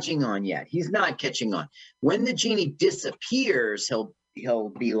not catching on yet. He's not catching on. When the genie disappears, he'll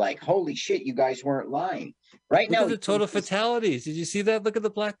be like, "Holy shit, you guys weren't lying." Right now, the total fatalities. Did you see that? Look at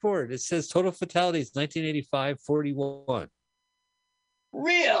the blackboard. It says total fatalities 1985 41.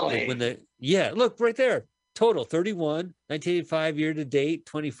 Really? Like look right there. Total 31, 1985 year to date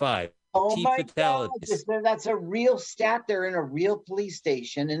 25. Oh my fatalities. God, that's a real stat. They're in a real police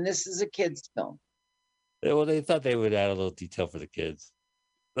station, and this is a kid's film. Well, they thought they would add a little detail for the kids.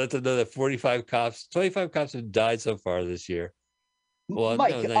 Let them know that 25 cops have died so far this year. Well,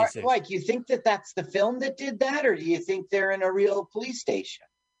 Mike, no, 96. Mike, you think that that's the film that did that, or do you think they're in a real police station?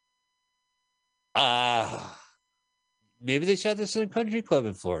 Maybe they shot this in a country club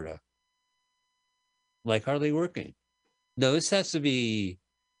in Florida. Like hardly working. No, this has to be.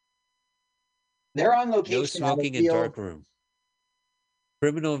 They're on location. No smoking in dark room.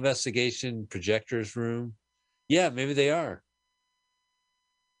 Criminal investigation projectors room. Yeah, maybe they are.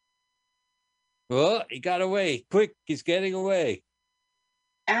 Well, he got away. Quick, he's getting away.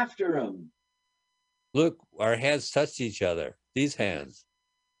 After him. Look, our hands touched each other. These hands.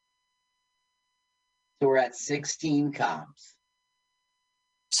 So we're at 16 cops.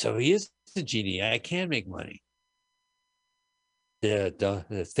 So he is the genie. I can make money. Yeah, don't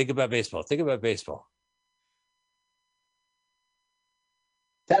think about baseball. Think about baseball.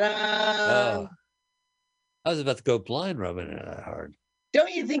 Ta-da! Oh, I was about to go blind rubbing it that hard.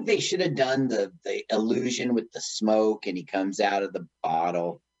 Don't you think they should have done the illusion with the smoke and he comes out of the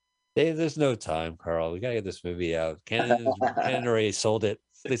bottle? There's no time, Carl. We gotta get this movie out. Canon already sold it.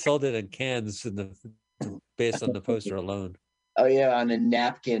 They sold it in cans based on the poster alone. Oh yeah, on a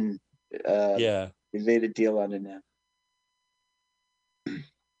napkin. Yeah, they made a deal on a napkin.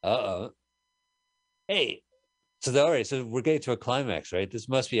 Hey, so all right, so we're getting to a climax, right? This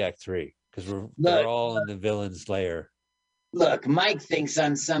must be Act 3 because they're all in the villain's lair. Look, Mike thinks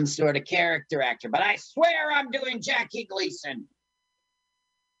I'm some sort of character actor, but I swear I'm doing Jackie Gleason.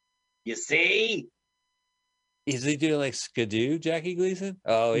 You see? Is he doing like Skidoo, Jackie Gleason?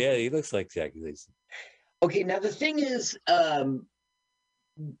 Oh yeah, he looks like Jackie Gleason. Okay, now the thing is,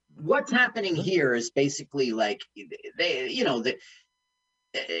 what's happening here is basically like they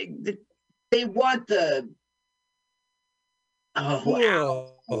want the.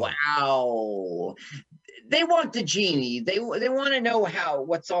 Oh wow! They want the genie. They want to know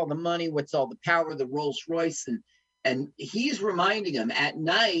what's all the money, what's all the power, the Rolls Royce, and he's reminding them at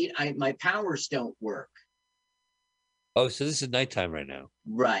night, my powers don't work. Oh, so this is nighttime right now.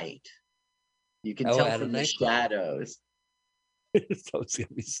 Right. You can tell from the shadows. So it's gonna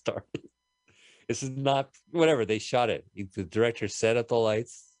be started. This is not whatever they shot it. The director set up the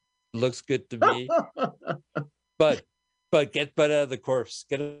lights. Looks good to me. but get Bud out of the corpse.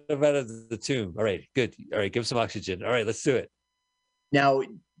 Get him out of the tomb. All right, good. All right, give him some oxygen. All right, let's do it. Now,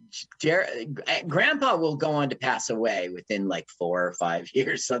 Grandpa will go on to pass away within like 4 or 5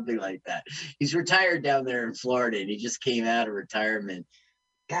 years, something like that. He's retired down there in Florida, and he just came out of retirement.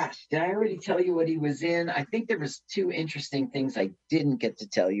 Gosh, did I already tell you what he was in? I think there was 2 interesting things I didn't get to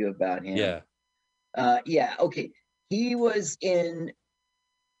tell you about him. Yeah. Okay. He was in.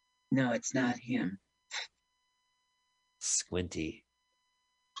 No, it's not him. Squinty.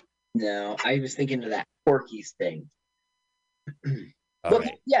 No, I was thinking of that Porky's thing. Look,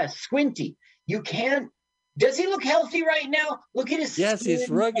 right. Yeah, Squinty. You can't. Does he look healthy right now? Look at his. Yes, skin. he's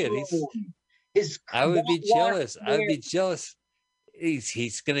rugged. I would be jealous. I would be jealous.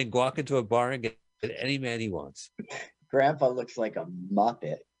 He's gonna walk into a bar and get any man he wants. Grandpa looks like a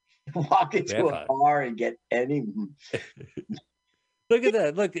Muppet. Walk into a bar and get any. Look at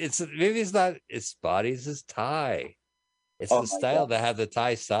that. Look, maybe it's not his body, it's his tie. It's the style to have the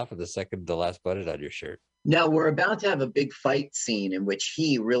tie stop at the second to last button on your shirt. Now, we're about to have a big fight scene in which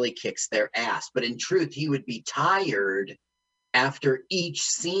he really kicks their ass. But in truth, he would be tired after each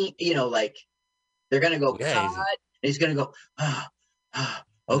scene. Like they're going to go, cut, and he's going to go,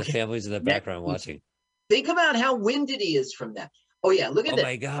 okay. The family's in the background watching. Think about how winded he is from that. Oh, yeah, look at that. Oh,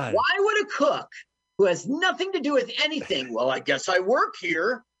 my God. Why would a cook who has nothing to do with anything, well, I guess I work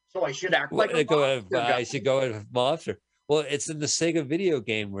here, so I should act like I should go as a monster. Well, it's in the Sega video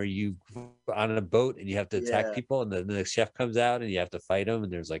game where you on a boat and you have to attack people, and then the chef comes out and you have to fight him,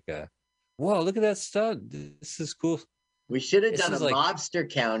 and there's like whoa, look at that stunt. This is cool. We should have done a mobster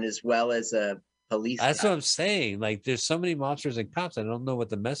count as well as a police. That's what I'm saying. Like, there's so many mobsters and cops. I don't know what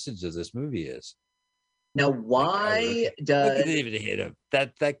the message of this movie is. Now, why does it didn't even hit him?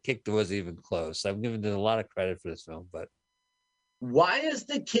 That kick wasn't even close. I'm giving it a lot of credit for this film, but why is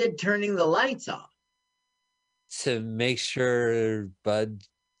the kid turning the lights off? To make sure Bud,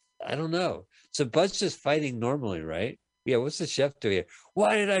 I don't know. So Bud's just fighting normally, right? Yeah, what's the chef doing here?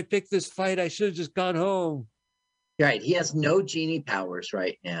 Why did I pick this fight? I should have just gone home. Right, he has no genie powers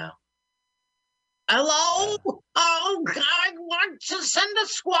right now. Hello? Oh, God, I want to send a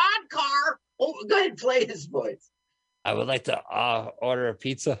squad car. Oh, go ahead, play his voice. I would like to order a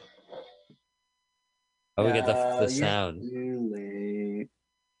pizza. Oh, we get the sound. Too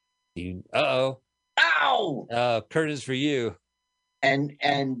late. Uh-oh. Ow! Curtains for you. And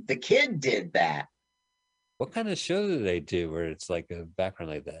the kid did that. What kind of show do they do where it's like a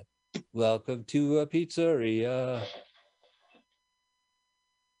background like that? Welcome to a pizzeria.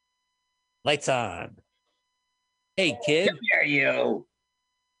 Lights on. Hey, kid. Come here, you.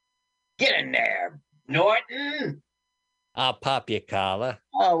 Get in there, Norton. I'll pop your collar.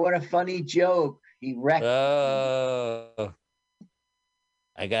 Oh, what a funny joke. He wrecked. Oh,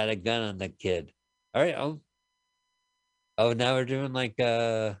 I got a gun on the kid. All right. Oh, now we're doing like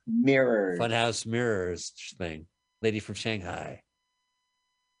a Mirrors. Funhouse Mirrors thing. Lady from Shanghai.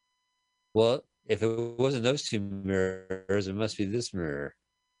 Well, if it wasn't those two mirrors, it must be this mirror.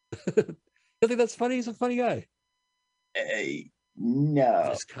 You think that's funny? He's a funny guy. No.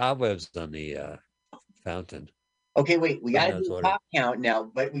 There's cobwebs on the fountain. Okay, wait. We got to Funhouse do a order. cop count now,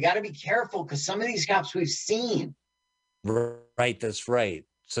 but we got to be careful because some of these cops we've seen. Right, that's right.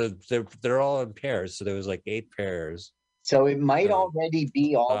 So they're all in pairs. So there was like 8 pairs. So it might already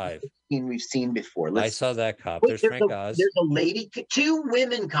be all 5. 16 we've seen before. I saw that cop. Wait, There's Frank Oz. There's a lady, 2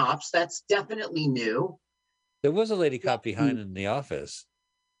 women cops. That's definitely new. There was a lady cop behind in the office.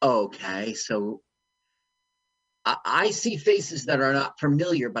 Okay, so I see faces that are not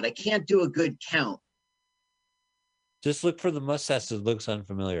familiar, but I can't do a good count. Just look for the mustache that looks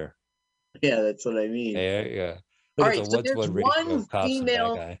unfamiliar. Yeah, that's what I mean. Yeah. All Look right, at so the there's one ratio one of cops and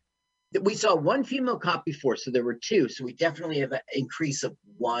female. bad guy. We saw 1 female cop before, so there were 2. So we definitely have an increase of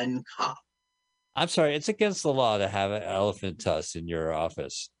 1 cop. I'm sorry, it's against the law to have an elephant tusk in your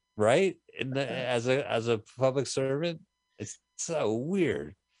office, right? As a public servant, it's so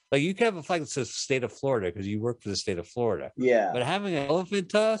weird. Like you can have a flag that says state of Florida because you work for the state of Florida. Yeah. But having an elephant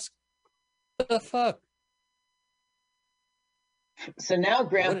tusk, what the fuck? So now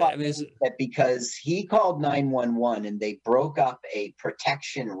Grandpa is that because he called 911 and they broke up a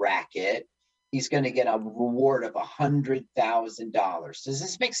protection racket, he's going to get a reward of $100,000. Does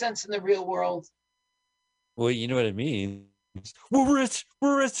this make sense in the real world? Well, you know what it means. We're rich.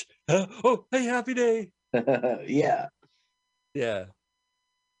 We're rich. Oh, hey, happy day. Yeah. Yeah.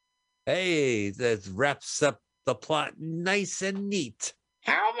 Hey, that wraps up the plot nice and neat.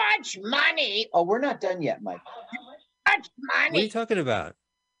 How much money? Oh, we're not done yet, Mike. How much money? What are you talking about?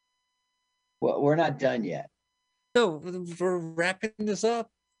 Well, we're not done yet. No, we're wrapping this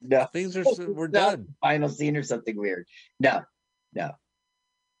up. No. We're done. Final scene or something weird. No.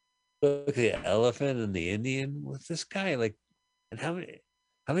 Look at the elephant and the Indian. What's this guy like? And how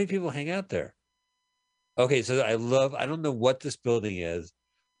many people hang out there? Okay, so I don't know what this building is,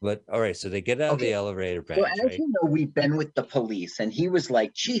 but all right, so they get out of the elevator bank. So as you know, we've been with the police, and he was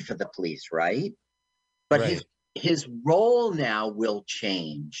like chief of the police, right? But his role now will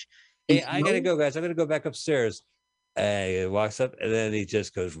change. Hey, I gotta go, guys. I'm gonna go back upstairs. He walks up, and then he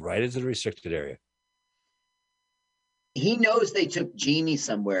just goes right into the restricted area. He knows they took Jeannie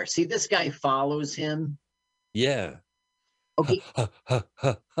somewhere. See, this guy follows him. Yeah. Okay.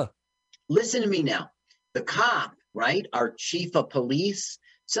 Listen to me now. The cop, right? Our chief of police.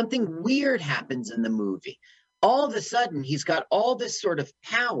 Something weird happens in the movie. All of a sudden, he's got all this sort of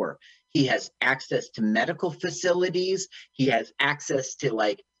power. He has access to medical facilities. He has access to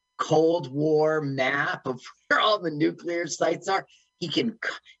like Cold War map of where all the nuclear sites are. He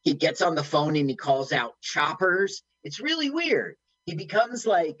gets on the phone and he calls out choppers. It's really weird. He becomes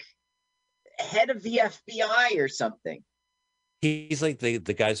like head of the FBI or something. He's like the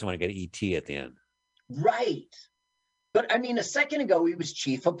guys who want to get ET at the end. Right. But I mean, a second ago, he was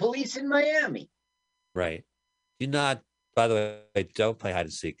chief of police in Miami. Right. Do not, by the way, don't play hide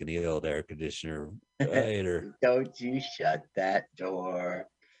and seek in the old air conditioner. Later. Don't you shut that door.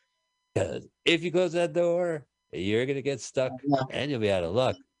 Because if you close that door, you're going to get stuck and you'll be out of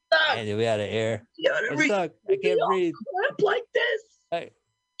luck. And you'll be out of air. I'm stuck. I can't breathe. Like this.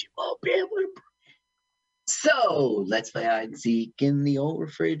 You won't be able to breathe. So let's play hide and seek in the old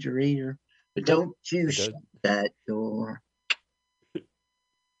refrigerator. But don't you shut that door.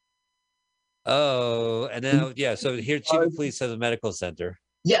 Oh, and then, so here Chief of Police has a medical center.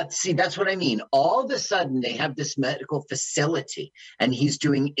 Yeah, see, that's what I mean. All of a sudden, they have this medical facility, and he's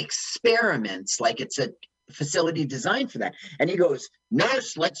doing experiments like it's a facility designed for that. And he goes,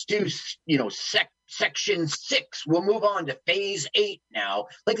 nurse, let's do, section 6. We'll move on to phase 8 now.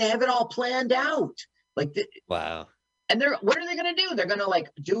 Like they have it all planned out. Wow. And what are they going to do? They're going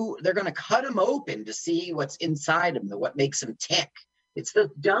to they're going to cut him open to see what's inside him, what makes him tick. It's the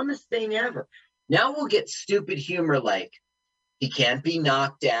dumbest thing ever. Now we'll get stupid humor like, he can't be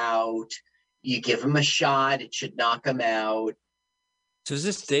knocked out. You give him a shot, it should knock him out. So is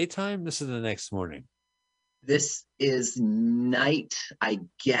this daytime? This is the next morning. This is night, I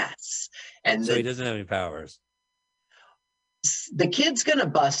guess. And so he doesn't have any powers. The kid's going to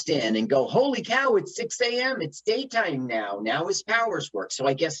bust in and go, holy cow, it's 6 a.m. It's daytime now. Now his powers work. So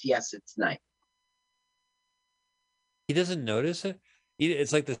I guess, yes, it's night. He doesn't notice it.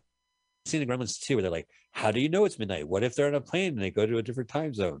 It's like the scene in Gremlins 2 where they're like, how do you know it's midnight? What if they're on a plane and they go to a different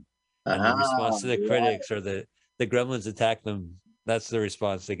time zone? And the response to the critics, or the gremlins attack them, that's the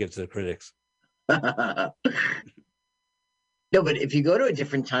response they give to the critics. No, but if you go to a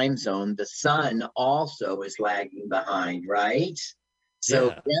different time zone, the sun also is lagging behind, right? So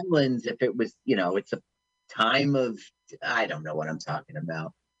Yeah. Gremlins, if it was, it's a time of, I don't know what I'm talking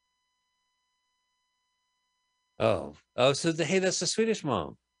about. Oh, so hey, that's the Swedish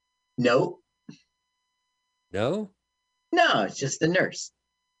mom. Nope. No, it's just the nurse.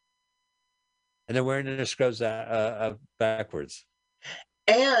 and they're wearing their scrubs backwards.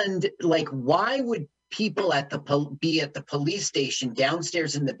 And like, why would people be at the police station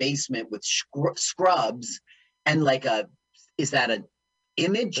downstairs in the basement with scrubs and like is that an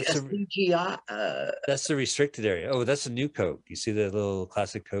image? CGI? That's the restricted area. Oh, that's a new Coke. You see the little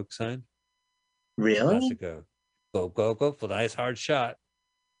classic Coke sign? Really? Classic Coke. Go for the nice hard shot.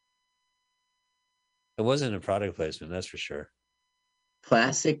 It wasn't a product placement, that's for sure.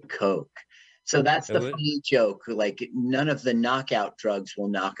 Classic Coke. So that's the funny joke. Like, none of the knockout drugs will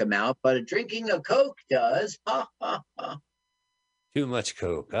knock him out, but drinking a Coke does. Too much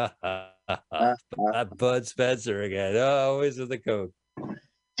Coke. Bud Spencer again. Oh, always with the Coke.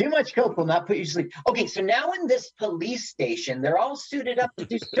 Too much Coke will not put you to sleep. Okay, so now in this police station, they're all suited up to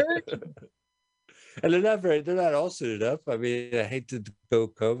do surgery. And they're not all suited up. I mean, I hate to go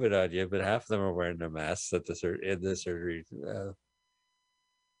COVID on you, but half of them are wearing their masks in the surgery.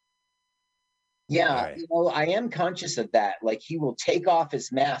 Yeah, right. I am conscious of that. Like, he will take off his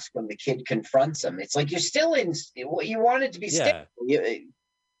mask when the kid confronts him. It's like, you're still in, you want it to be sterile. You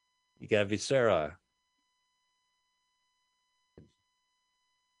gotta be sterile.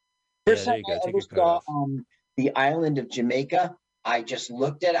 First time I ever saw the island of Jamaica, I just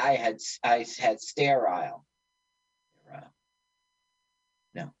looked at it. I had sterile.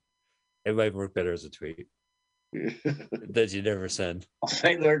 No. It might work better as a tweet. That you never send.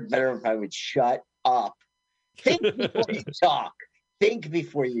 I learned better if I would shut up. Think before you talk. Think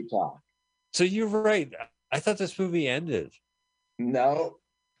before you talk. So you're right. I thought this movie ended. No.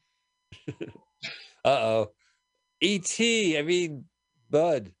 Uh-oh. E.T., I mean,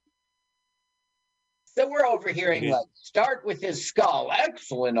 Bud. So we're overhearing, like, start with his skull.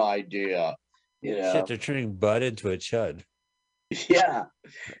 Excellent idea. Shit, they're turning Bud into a chud. Yeah.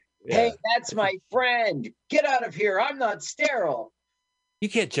 Hey, that's my friend. Get out of here. I'm not sterile. You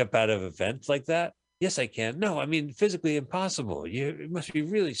can't jump out of a vent like that. Yes, I can. No, I mean, physically impossible. You must be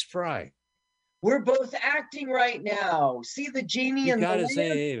really spry. We're both acting right now. See the genie you and gotta the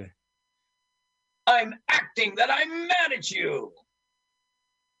say, I'm acting that I'm mad at you.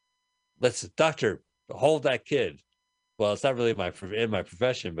 Doctor, hold that kid. Well, it's not really in my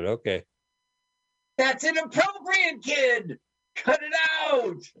profession, but okay. That's inappropriate, kid. Cut it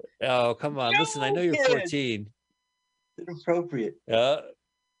out. Oh, come on. Listen, I know you're 14. Inappropriate.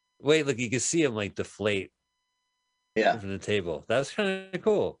 Wait, look, you can see him like deflate. Yeah. From the table. That's kind of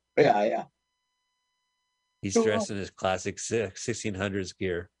cool. Yeah. He's dressed in his classic 1600s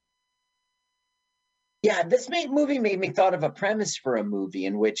gear. Yeah, this movie made me thought of a premise for a movie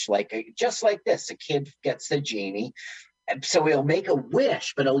in which, just like this, a kid gets a genie. So he'll make a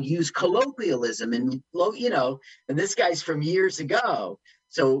wish, but he'll use colloquialism and this guy's from years ago.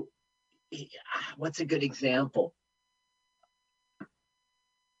 So what's a good example?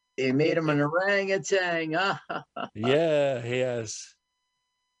 He made him an orangutan. Yeah, he has.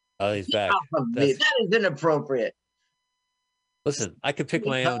 Oh, he's back. That is inappropriate. Listen, I could pick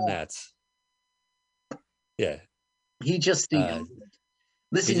my own gnats. Yeah. He just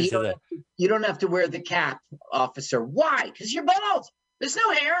listen, you don't have to wear the cap, officer. Why? Because you're bald. There's no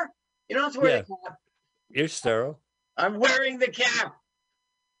hair. You don't have to wear the cap. You're sterile. I'm wearing the cap.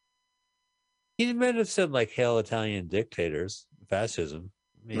 He might have said like hail Italian dictators, fascism.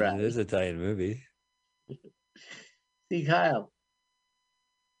 I mean, It is an Italian movie. See, Kyle.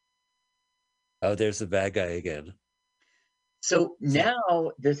 Oh, there's the bad guy again. So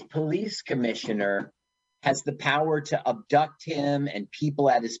now this police commissioner has the power to abduct him and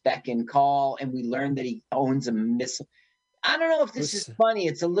people at his beck and call, and we learn that he owns a missile. I don't know if this is funny.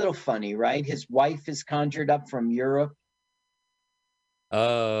 It's a little funny, right? His wife is conjured up from Europe.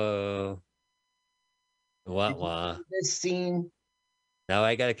 Oh. Wah. This scene. Now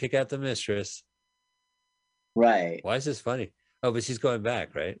I got to kick out the mistress. Right. Why is this funny? Oh, but she's going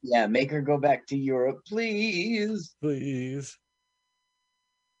back, right? Yeah, make her go back to Europe, please. Please.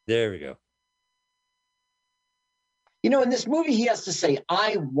 There we go. in this movie, he has to say,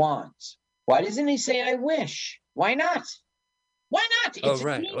 I want. Why doesn't he say, I wish? Why not? Why not? It's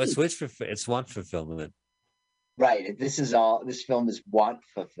right. Well, it's want fulfillment. Right. This film is want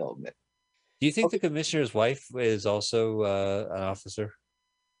fulfillment. Do you think the commissioner's wife is also an officer?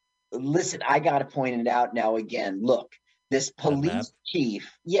 Listen, I got to point it out now again. Look, this police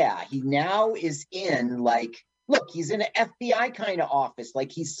chief, he now is in he's in an FBI kind of office.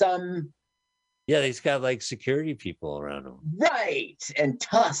 Like he's some... Yeah, he's got like security people around him. Right. And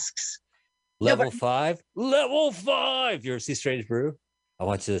tusks. Level 5? Level 5! You ever see Strange Brew? I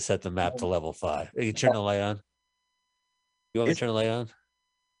want you to set the map to level 5. You can turn the light on. You want me to turn the light on?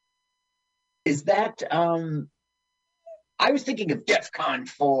 Is that I was thinking of DEFCON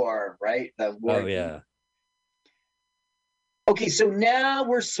 4, right? Oh yeah. Okay, so now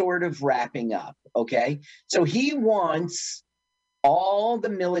we're sort of wrapping up. Okay, so he wants all the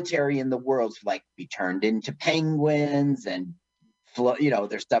military in the world to be turned into penguins and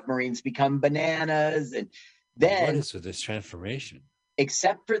their submarines become bananas, and then what is with this transformation?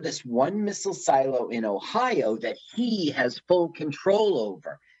 Except for this one missile silo in Ohio that he has full control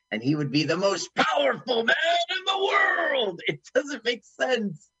over. And he would be the most powerful man in the world. It doesn't make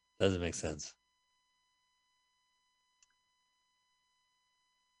sense. Doesn't make sense.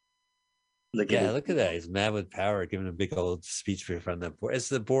 Look at that. He's mad with power, giving a big old speech from the board. It's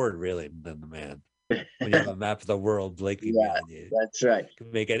the board, really, than the man. When you have a map of the world blinking behind you. That's right.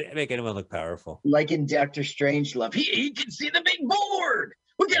 Make anyone look powerful. Like in Dr. Strangelove. He can see the big board.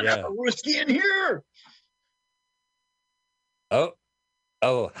 We can't have a whiskey in here.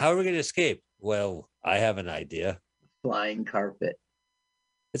 Oh, how are we going to escape? Well, I have an idea. Flying carpet.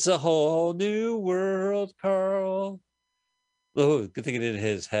 It's a whole new world, Carl. Oh, good thing it in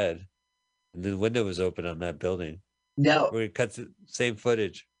his head. And the window was open on that building. No. We're going to cut the same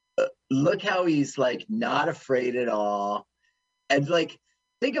footage. Look how he's not afraid at all. And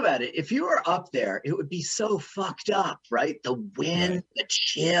think about it. If you were up there, it would be so fucked up, right? The wind, the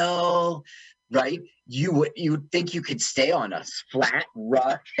chill, right? You would think you could stay on a flat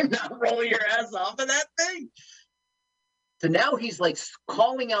rock and not roll your ass off of that thing. So now he's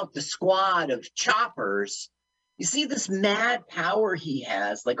calling out the squad of choppers. You see this mad power he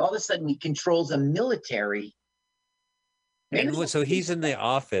has. All of a sudden he controls a military. And so he's in the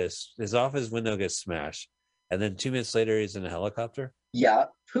office. His office window gets smashed. And then 2 minutes later, he's in a helicopter? Yeah.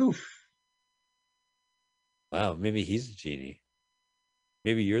 Poof. Wow, maybe he's a genie.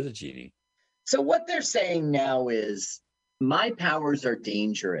 Maybe you're the genie. So what they're saying now is, my powers are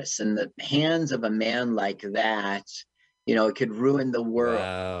dangerous. In the hands of a man like that, it could ruin the world.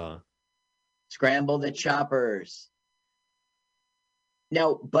 Wow. Scramble the choppers.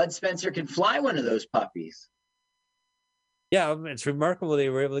 Now, Bud Spencer can fly one of those puppies. Yeah, it's remarkable they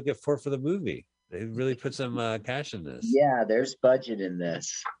were able to get 4 for the movie. They really put some cash in this. Yeah, there's budget in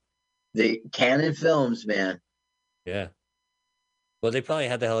this. The Canon Films, man. Yeah. Well, they probably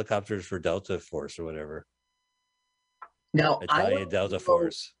had the helicopters for Delta Force or whatever. Now, Italian Delta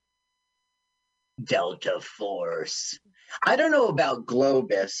Force. Delta Force. I don't know about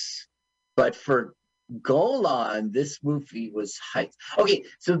Globus, but for Golan, this movie was hyped. Okay,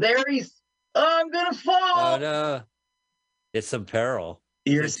 so there he's. Oh, I'm gonna fall. Oh no. It's some peril.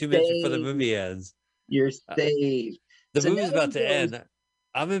 You're 2 minutes before the movie ends. You're saved. The movie's about to end.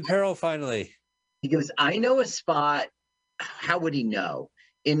 I'm in peril finally. He goes, I know a spot. How would he know?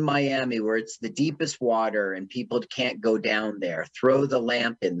 In Miami, where it's the deepest water and people can't go down there. Throw the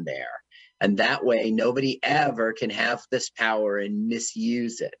lamp in there. And that way, nobody ever can have this power and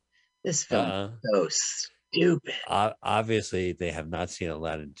misuse it. This film is so stupid. Obviously, they have not seen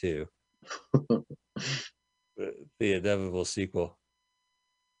Aladdin 2. The inevitable sequel.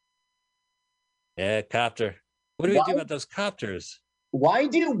 Yeah, copter. What do we do about those copters? Why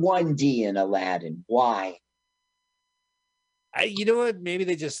do 1D in Aladdin? Why? You know what? Maybe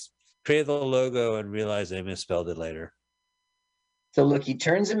they just created the logo and realized they misspelled it later. So look, he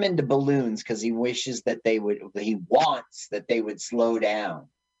turns them into balloons because he wishes that he wants that they would slow down.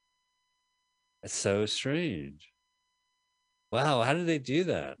 That's so strange. Wow, how did they do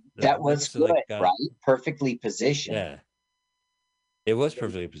that? That was good, right? Perfectly positioned. Yeah. It was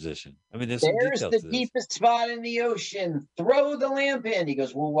perfectly positioned. I mean, there's the deepest spot in the ocean. Throw the lamp in. He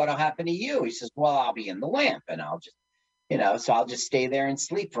goes, well, what'll happen to you? He says, well, I'll be in the lamp and I'll just, so I'll just stay there and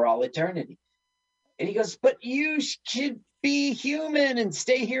sleep for all eternity. And he goes, but you should be human and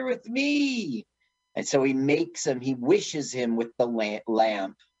stay here with me. And so he wishes him with the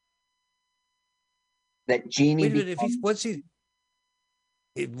lamp. That genie. Wait a minute,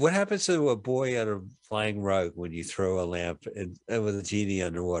 what happens to a boy on a flying rug when you throw a lamp and with a genie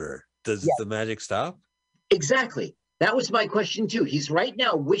underwater? Does the magic stop? Exactly. That was my question too. He's right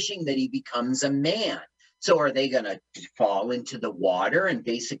now wishing that he becomes a man. So are they going to fall into the water and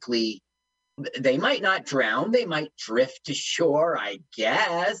basically, they might not drown, they might drift to shore, I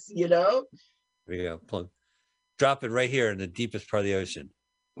guess, you know? There you go. Plunk. Drop it right here in the deepest part of the ocean.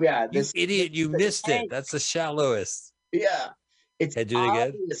 Yeah. You idiot, you missed it. That's the shallowest. Yeah. It's Hey, do it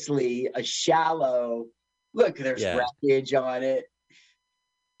again. obviously a shallow. Look, there's wreckage on it.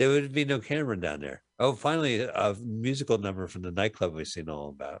 There would be no Cameron down there. Oh, finally, a musical number from the nightclub we've seen all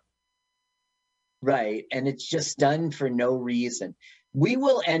about. Right. And it's just done for no reason. We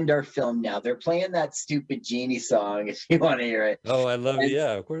will end our film now. They're playing that stupid Genie song if you want to hear it. Oh, I love it.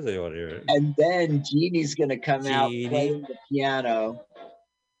 Yeah, of course I want to hear it. And then Genie's going to come out playing the piano.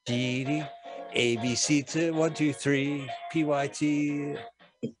 Genie, ABC to 1, 2, 3, PYT,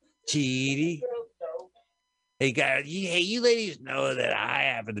 Genie. Hey, guys, you ladies know that I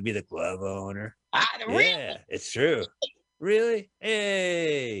happen to be the club owner. Really? Yeah, it's true. Really?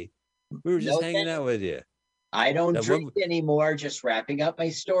 Hey, we were just hanging out with you. I don't drink anymore, just wrapping up my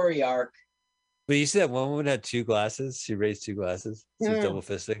story arc. But you said one woman had 2 glasses. She raised 2 glasses. She's double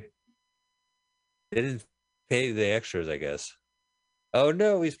fisting. They didn't pay the extras, I guess. Oh,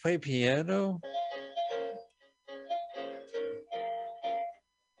 no, he's playing piano?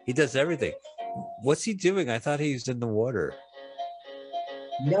 He does everything. What's he doing? I thought he was in the water.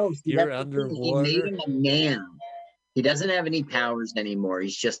 No, you're underwater. He made him a man. He doesn't have any powers anymore.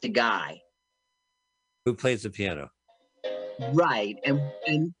 He's just a guy who plays the piano. Right,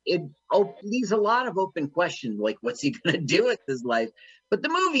 and it leaves a lot of open questions, like what's he going to do with his life? But the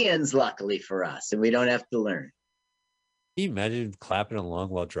movie ends luckily for us, and we don't have to learn. Can you imagine clapping along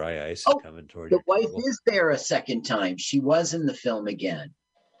while dry ice is coming toward you? The wife is there a second time. She was in the film again.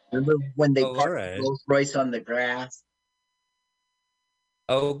 Remember when they parked Rolls Royce on the grass?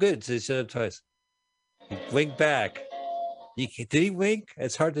 Oh, good. So he showed up twice. He winked back. Did he wink?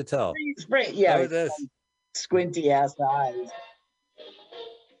 It's hard to tell. Yeah, squinty ass eyes.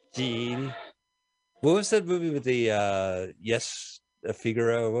 Genie. What was that movie with the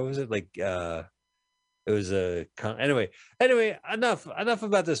Figaro? What was it like? It was anyway. Enough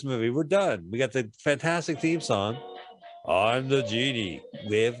about this movie. We're done. We got the fantastic theme song. I'm the genie.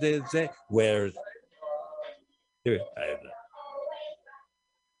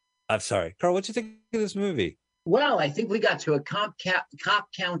 I'm sorry, Carl. What you think of this movie? Well, I think we got to a cop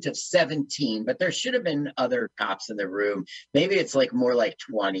count of 17, but there should have been other cops in the room. Maybe it's like more like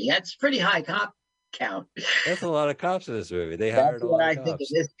 20. That's pretty high cop count. That's a lot of cops in this movie. They hired a lot of cops. That's what I think of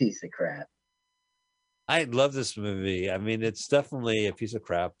this piece of crap. I love this movie. I mean, it's definitely a piece of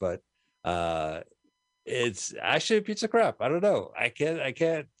crap, but it's actually a piece of crap. I don't know. I can't.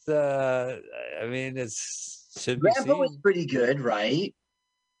 I mean, Grandpa was pretty good, right?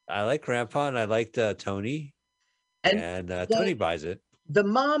 I like Grandpa, and I liked Tony, and Tony buys it. The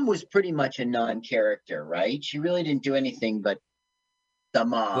mom was pretty much a non-character, right? She really didn't do anything, but the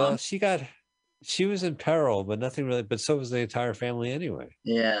mom. Well, she was in peril, but nothing really. But so was the entire family anyway.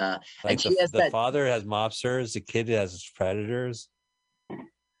 Yeah, like and the father has mobsters, the kid has predators.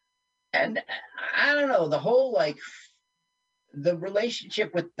 And I don't know, the whole the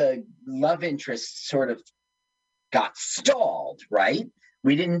relationship with the love interest sort of got stalled, right?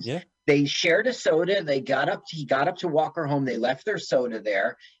 We didn't. Yeah. They shared a soda. He got up to walk her home. They left their soda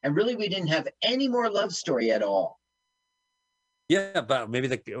there, and really, we didn't have any more love story at all. Yeah, but maybe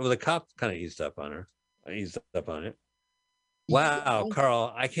the cop kind of eased up on it. Wow,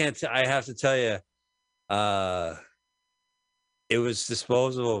 Carl, I have to tell you, it was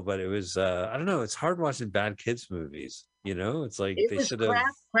disposable, but it was I don't know. It's hard watching bad kids movies. You know, it's like they should have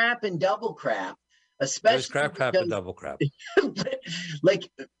crap and double crap. Especially it was crap and double crap. Like,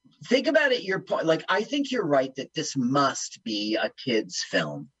 think about it. Your point. Like, I think you're right that this must be a kids'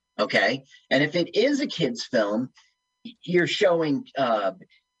 film. Okay, and if it is a kids' film, you're showing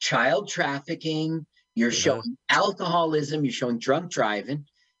child trafficking. You're showing alcoholism. You're showing drunk driving.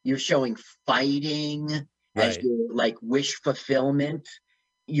 You're showing fighting as your wish fulfillment.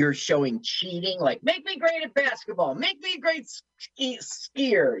 You're showing cheating, like make me great at basketball, make me a great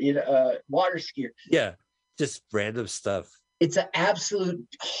skier, water skier. Yeah, just random stuff. It's an absolute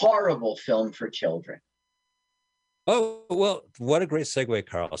horrible film for children. Oh, well, what a great segue,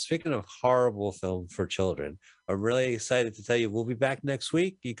 Carl. Speaking of horrible film for children, I'm really excited to tell you we'll be back next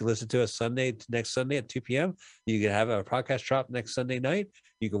week. You can listen to us next Sunday at 2 p.m. You can have our podcast drop next Sunday night.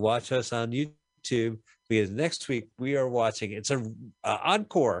 You can watch us on YouTube. Because next week we are watching, it's an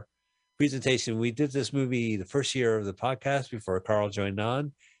encore presentation. We did this movie the first year of the podcast before Carl joined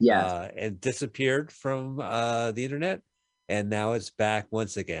on, and disappeared from the internet. and now it's back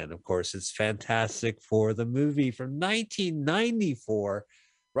once again. Of course, it's Fantastic Four, the movie from 1994,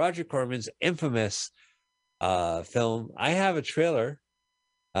 Roger Corman's infamous film. I have a trailer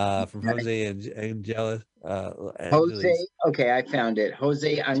from Jose Angelis. Jose, okay, I found it.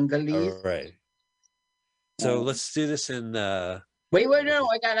 Jose Angelis. All right. So let's do this in. Wait, no,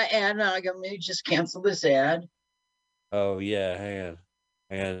 I got to add. I got to just cancel this ad. Oh yeah, hang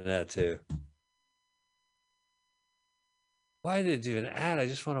on that too. Why did it even add? I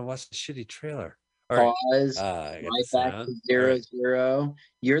just want to watch the shitty trailer. All right. Pause. Right back to 0-0.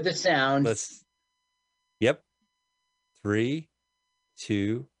 You're the sound. Let's. Yep. 3,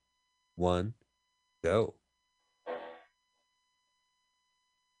 2, 1, go.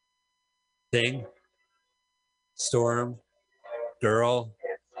 Thing. Storm. Girl.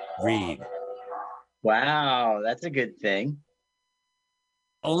 Reed. Wow, that's a good thing.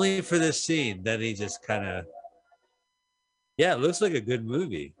 Only for this scene, then he just kind of. Yeah, it looks like a good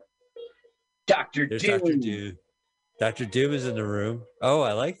movie. Dr. There's Doom. Dr. Doom. Dr. Doom is in the room. Oh,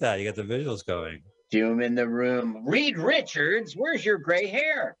 I like that. You got the visuals going. Doom in the room. Reed Richards, where's your gray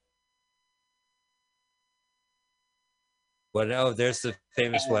hair? What? Oh, there's the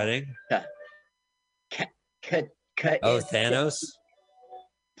famous wedding. Cut. Oh, Thanos.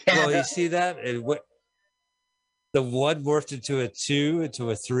 Well, you see that? The one morphed into a 2,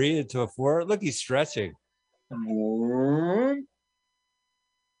 into a 3, into a 4. Look, he's stretching.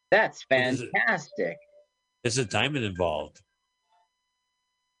 That's fantastic. There's a diamond involved.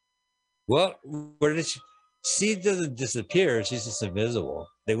 Well, where did she doesn't disappear. She's just invisible.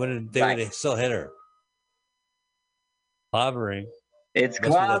 They would still hit her. Clobbering. It's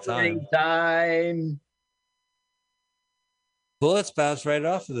clobbering time. Bullets bounce right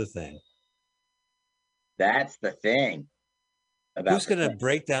off of the thing. That's the thing. Who's going to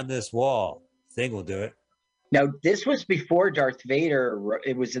break down this wall? Thing will do it. Now, this was before Darth Vader.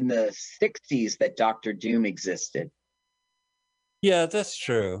 It was in the 60s that Dr. Doom existed. Yeah, that's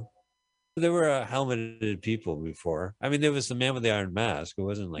true. There were helmeted people before. I mean, there was the man with the iron mask. It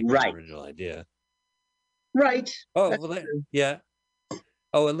wasn't like the original idea. Right. Oh, well, yeah.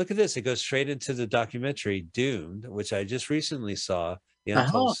 Oh, and look at this. It goes straight into the documentary Doomed, which I just recently saw. The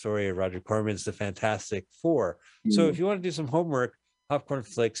untold story of Roger Corman's The Fantastic Four. So if you want to do some homework, Popcorn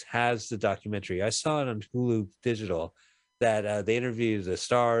Flicks has the documentary. I saw it on Hulu Digital that they interview the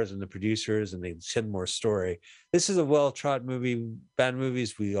stars and the producers and they shed more story. This is a well-trod movie. Bad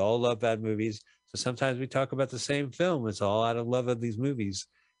movies, we all love bad movies. So sometimes we talk about the same film. It's all out of love of these movies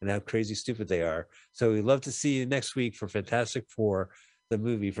and how crazy stupid they are. So we'd love to see you next week for Fantastic Four, the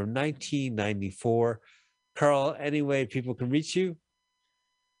movie from 1994. Carl, any way people can reach you?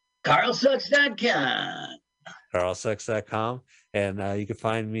 CarlSucks.com. CarlSucks.com. And you can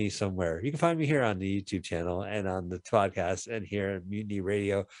find me somewhere. You can find me here on the YouTube channel and on the podcast and here at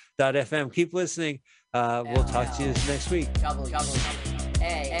MutinyRadio.fm. Keep listening. We'll talk to you next week.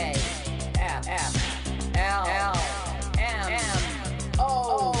 LWAFLMOYT.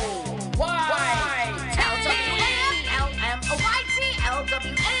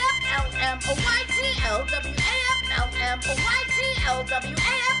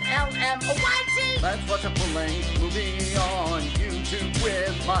 Let's watch a full-length movie on YouTube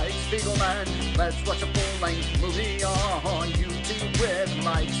with Mike Spiegelman. Let's watch a full-length movie on YouTube with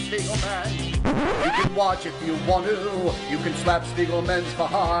Mike Spiegelman. You can watch if you want to. You can slap Spiegelman's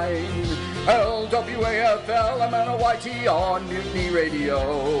behind. LWAFLMOYT on Mutiny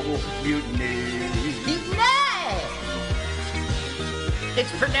Radio. Mutiny. Mutiny!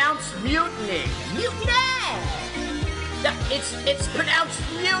 It's pronounced mutiny. Mutiny! No, it's pronounced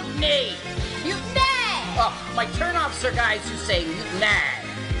mutiny. Mutiny! Oh, my turnoffs are guys who say mutiny.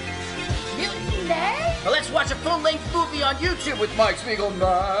 Mutiny? Well, let's watch a full-length movie on YouTube with Mike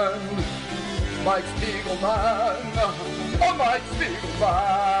Spiegelman. Mike Spiegelman. Oh, Mike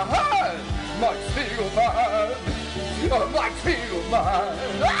Spiegelman. Mike Spiegelman. Oh, Mike Spiegelman.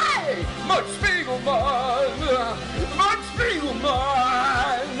 Hey! Mike Spiegelman. Mike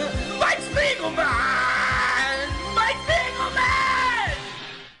Spiegelman. Mike Spiegelman. Mike Spiegelman.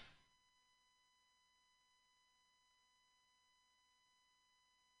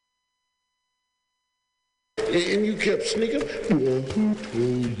 And you kept sneaking. Well, who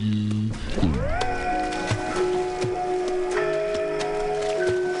told you?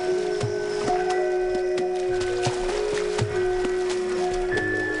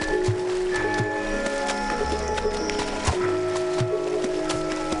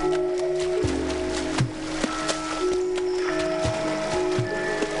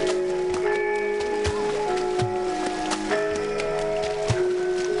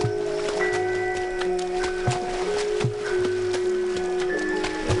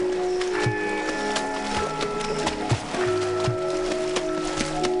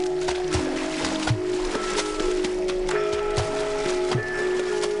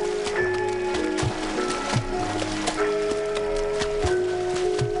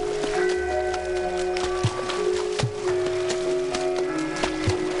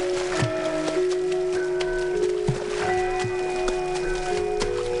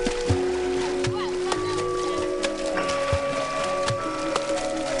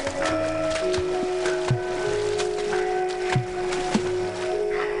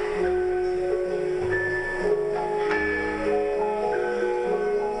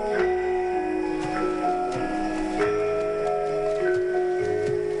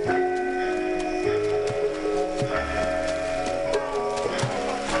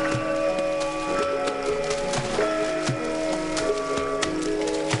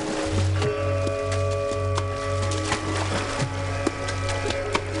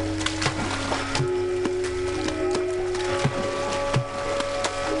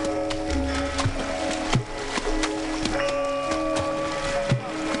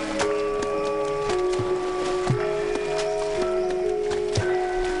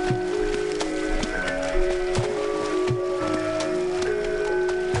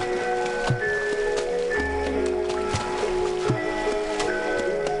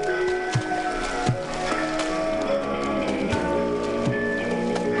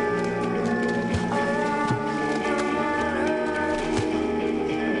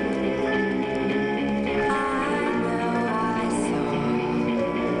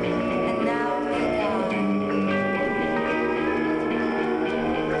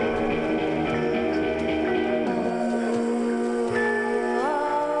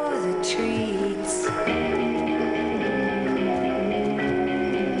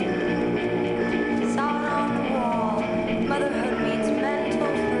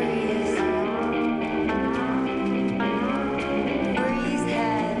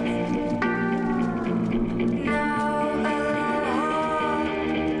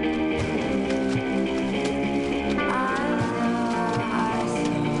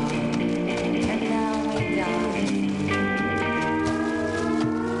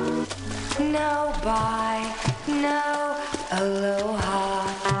 No aloha.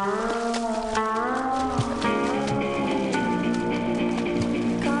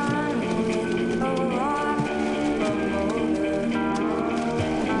 Gone with a walk promoter.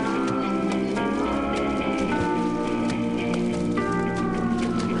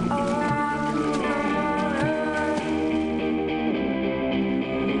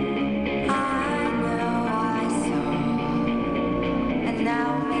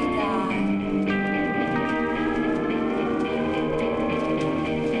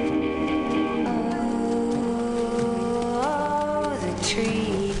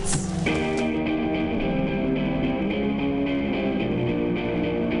 Treats.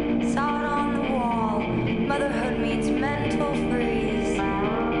 Saw it on the wall. Motherhood means mental freeze.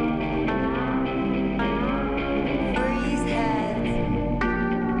 Freeze heads.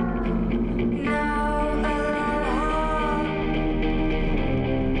 No aloha.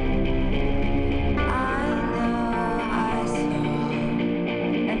 I know I saw,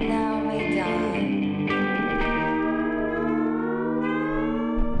 and now may die.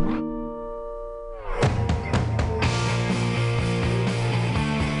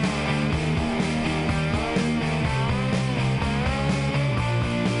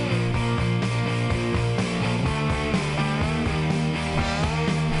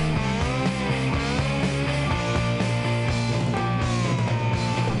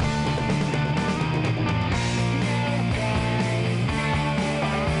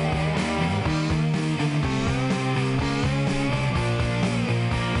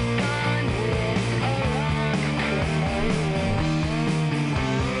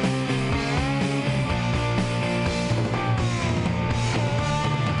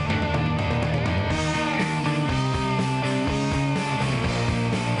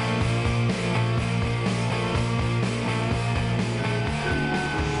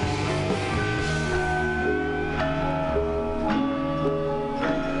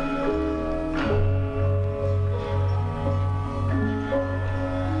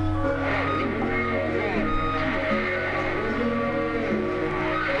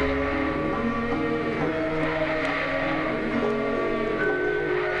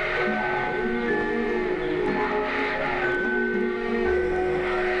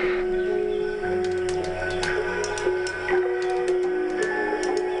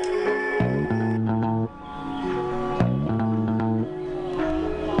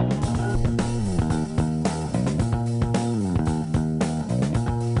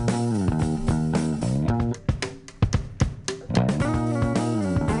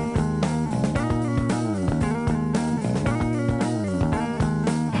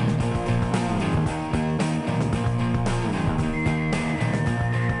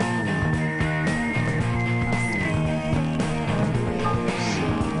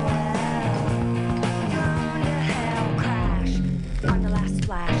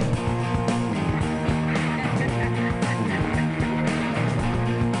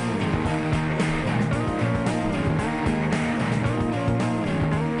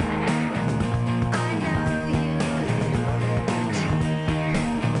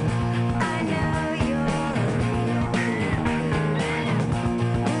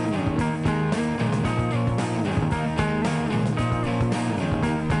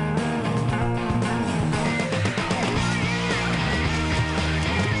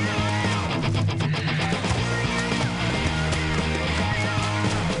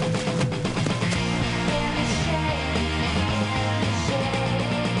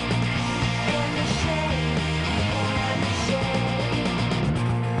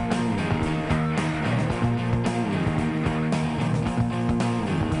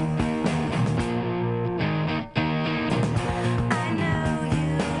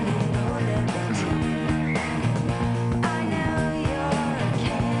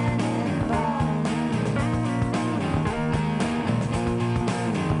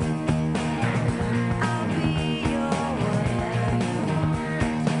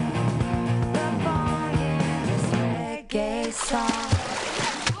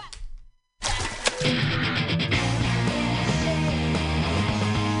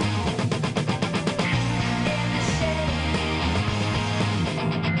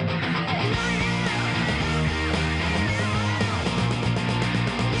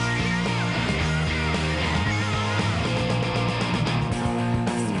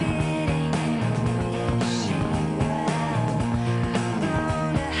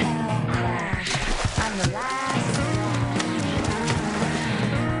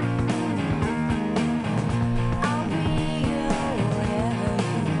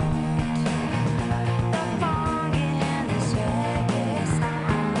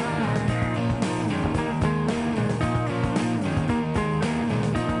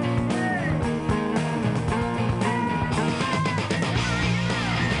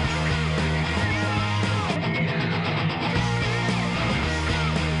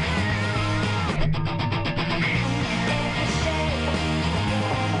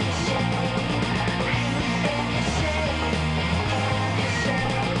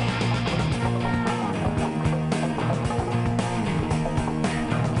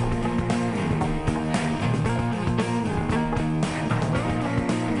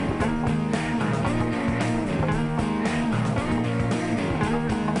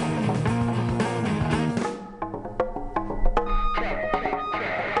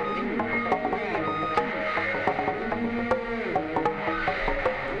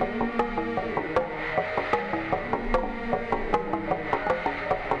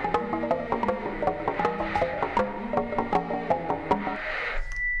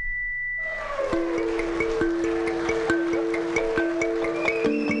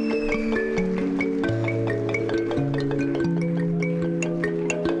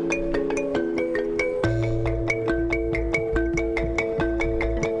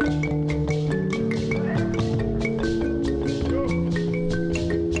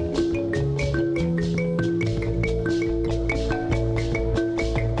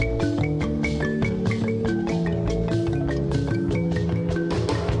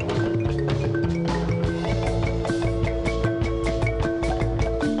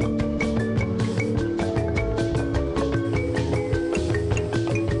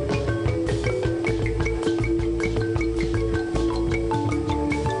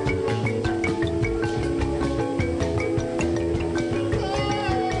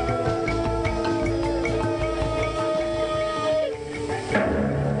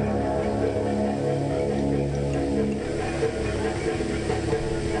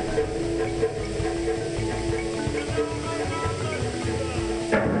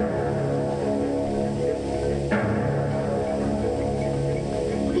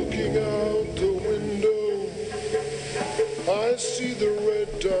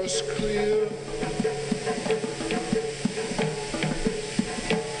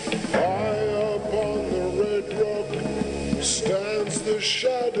 is the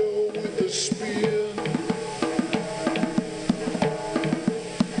shadow with the spear.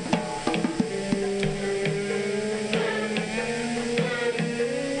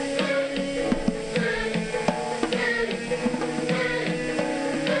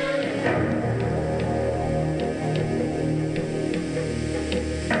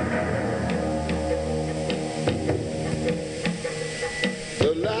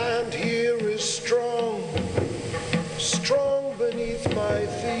 The land here is strong, strong beneath my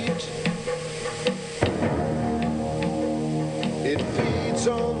feet. It feeds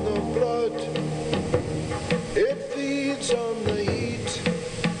on the blood, it feeds on the